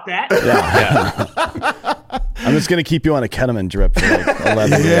 You got that. Yeah. I'm just going to keep you on a ketamine drip for like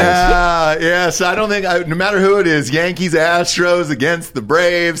 11 days. Yeah. So I don't think, no matter who it is, Yankees, Astros against the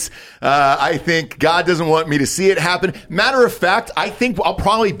Braves, I think God doesn't want me to see it happen. Matter of fact, I think I'll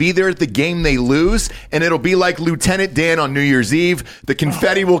probably be there at the game they lose, and it'll be like Lieutenant Dan on New Year's Eve. The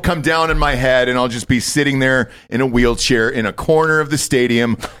confetti will come down in my head, and I'll just be sitting there in a wheelchair in a corner of the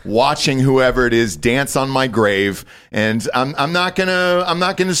stadium watching whoever it is dance on my grave, and I'm not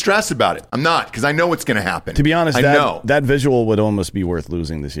gonna stress about it. I'm not, because I know what's gonna happen. To be honest, that visual would almost be worth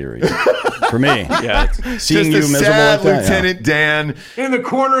losing the series for me. Yeah, seeing just you miserable sad like Lieutenant Dan in the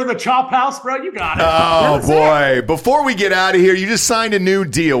corner of the chop house, bro. You got it. Oh boy! Before we get out of here, you just signed a new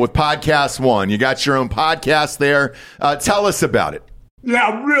deal with Podcast One. You got your own podcast there. Tell us about it. Yeah,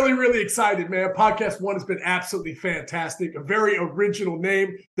 I'm really, really excited, man. Podcast One has been absolutely fantastic. A very original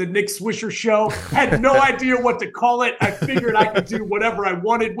name, The Nick Swisher Show. Had no idea what to call it. I figured I could do whatever I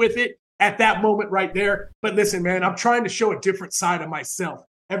wanted with it at that moment right there. But listen, man, I'm trying to show a different side of myself.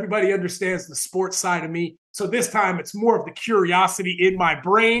 Everybody understands the sports side of me. So this time it's more of the curiosity in my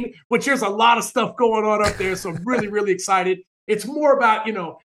brain, which there's a lot of stuff going on up there. So I'm really, really excited. It's more about,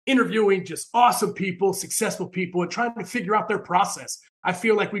 interviewing just awesome people, successful people, and trying to figure out their process. I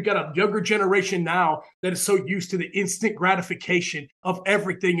feel like we've got a younger generation now that is so used to the instant gratification of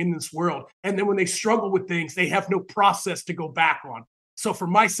everything in this world. And then when they struggle with things, they have no process to go back on. So for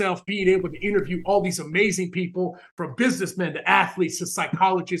myself, being able to interview all these amazing people, from businessmen to athletes to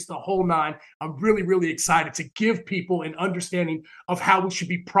psychologists, the whole nine, I'm really, really excited to give people an understanding of how we should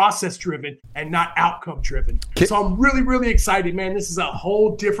be process-driven and not outcome-driven. So I'm really, really excited, man. This is a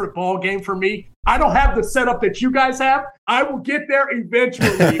whole different ball game for me. I don't have the setup that you guys have. I will get there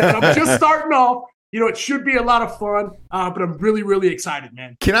eventually, but I'm just starting off. It should be a lot of fun, but I'm really, really excited,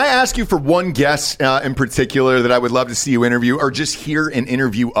 man. Can I ask you for one guest in particular that I would love to see you interview, or just hear an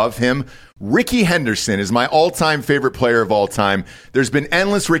interview of him? Rickey Henderson is my all-time favorite player of all time. There's been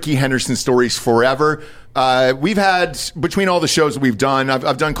endless Rickey Henderson stories forever. We've had, between all the shows that we've done,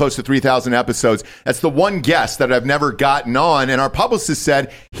 I've done close to 3,000 episodes. That's the one guest that I've never gotten on, and our publicist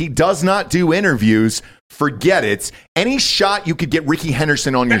said he does not do interviews. Forget it. Any shot you could get Rickey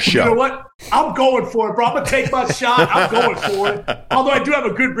Henderson on your show. You know what? I'm going for it, bro. I'm going to take my shot. I'm going for it. Although I do have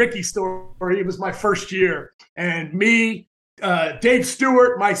a good Rickey story. It was my first year. And me, Dave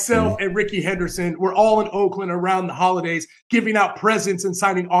Stewart, myself, and Rickey Henderson were all in Oakland around the holidays, giving out presents and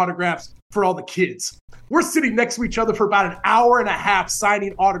signing autographs for all the kids. We're sitting next to each other for about an hour and a half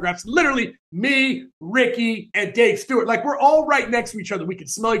signing autographs. Literally, me, Rickey, and Dave Stewart. Like, we're all right next to each other. We can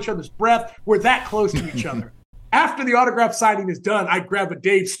smell each other's breath. We're that close to each other. After the autograph signing is done, I grab a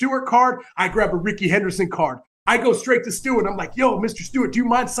Dave Stewart card. I grab a Rickey Henderson card. I go straight to Stewart. I'm like, yo, Mr. Stewart, do you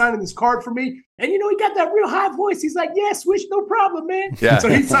mind signing this card for me? And, he got that real high voice. He's like, yeah, Swish, no problem, man. Yeah. So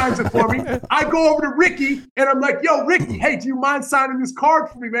he signs it for me. I go over to Ricky, and I'm like, yo, Ricky, hey, do you mind signing this card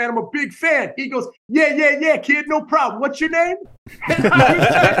for me, man? I'm a big fan. He goes, yeah, kid, no problem. What's your name? And I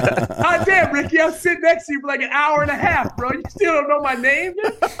was like, oh, damn, Ricky, I'm sitting next to you for like an hour and a half, bro. You still don't know my name?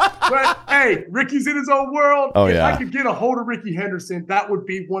 But, hey, Ricky's in his own world. Oh, if yeah. I could get a hold of Ricky Henderson, that would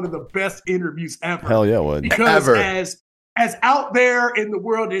be one of the best interviews ever. Hell yeah, it would. Because Ever. as out there in the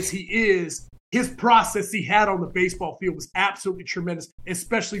world as he is, his process he had on the baseball field was absolutely tremendous,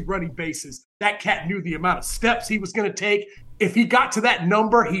 especially running bases. That cat knew the amount of steps he was going to take. If he got to that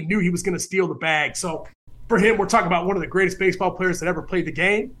number, he knew he was going to steal the bag. So for him, we're talking about one of the greatest baseball players that ever played the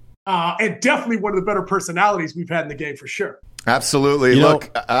game, and definitely one of the better personalities we've had in the game for sure. Absolutely.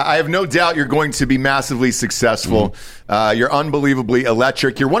 Look, I have no doubt you're going to be massively successful. You're unbelievably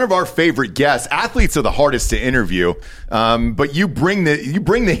electric. You're one of our favorite guests. Athletes are the hardest to interview, but you bring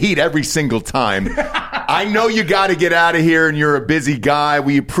the heat every single time. I know you got to get out of here, and you're a busy guy.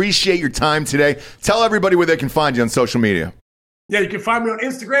 We appreciate your time today. Tell everybody where they can find you on social media. Yeah, you can find me on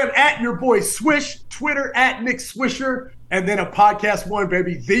Instagram at your boy Swish, Twitter at Nick Swisher, and then a podcast one,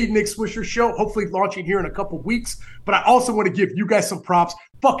 baby, The Nick Swisher Show, hopefully launching here in a couple weeks. But I also want to give you guys some props.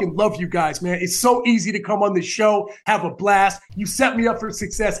 Fucking love you guys, man. It's so easy to come on this show, have a blast. You set me up for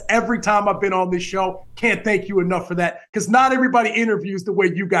success every time I've been on this show. Can't thank you enough for that, because not everybody interviews the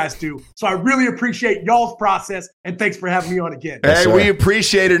way you guys do. So I really appreciate y'all's process, and thanks for having me on again. Hey, we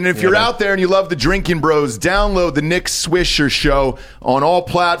appreciate it. And if you're out there and you love the Drinking Bros, download the Nick Swisher Show on all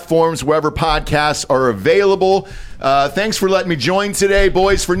platforms, wherever podcasts are available. Thanks for letting me join today,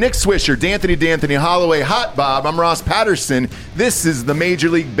 boys. For Nick Swisher, D'Anthony Holloway, Hot Bob, I'm Ross Patterson. This is the Major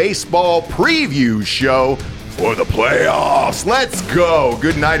League Baseball Preview Show for the playoffs. Let's go.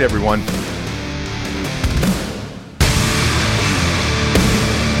 Good night, everyone.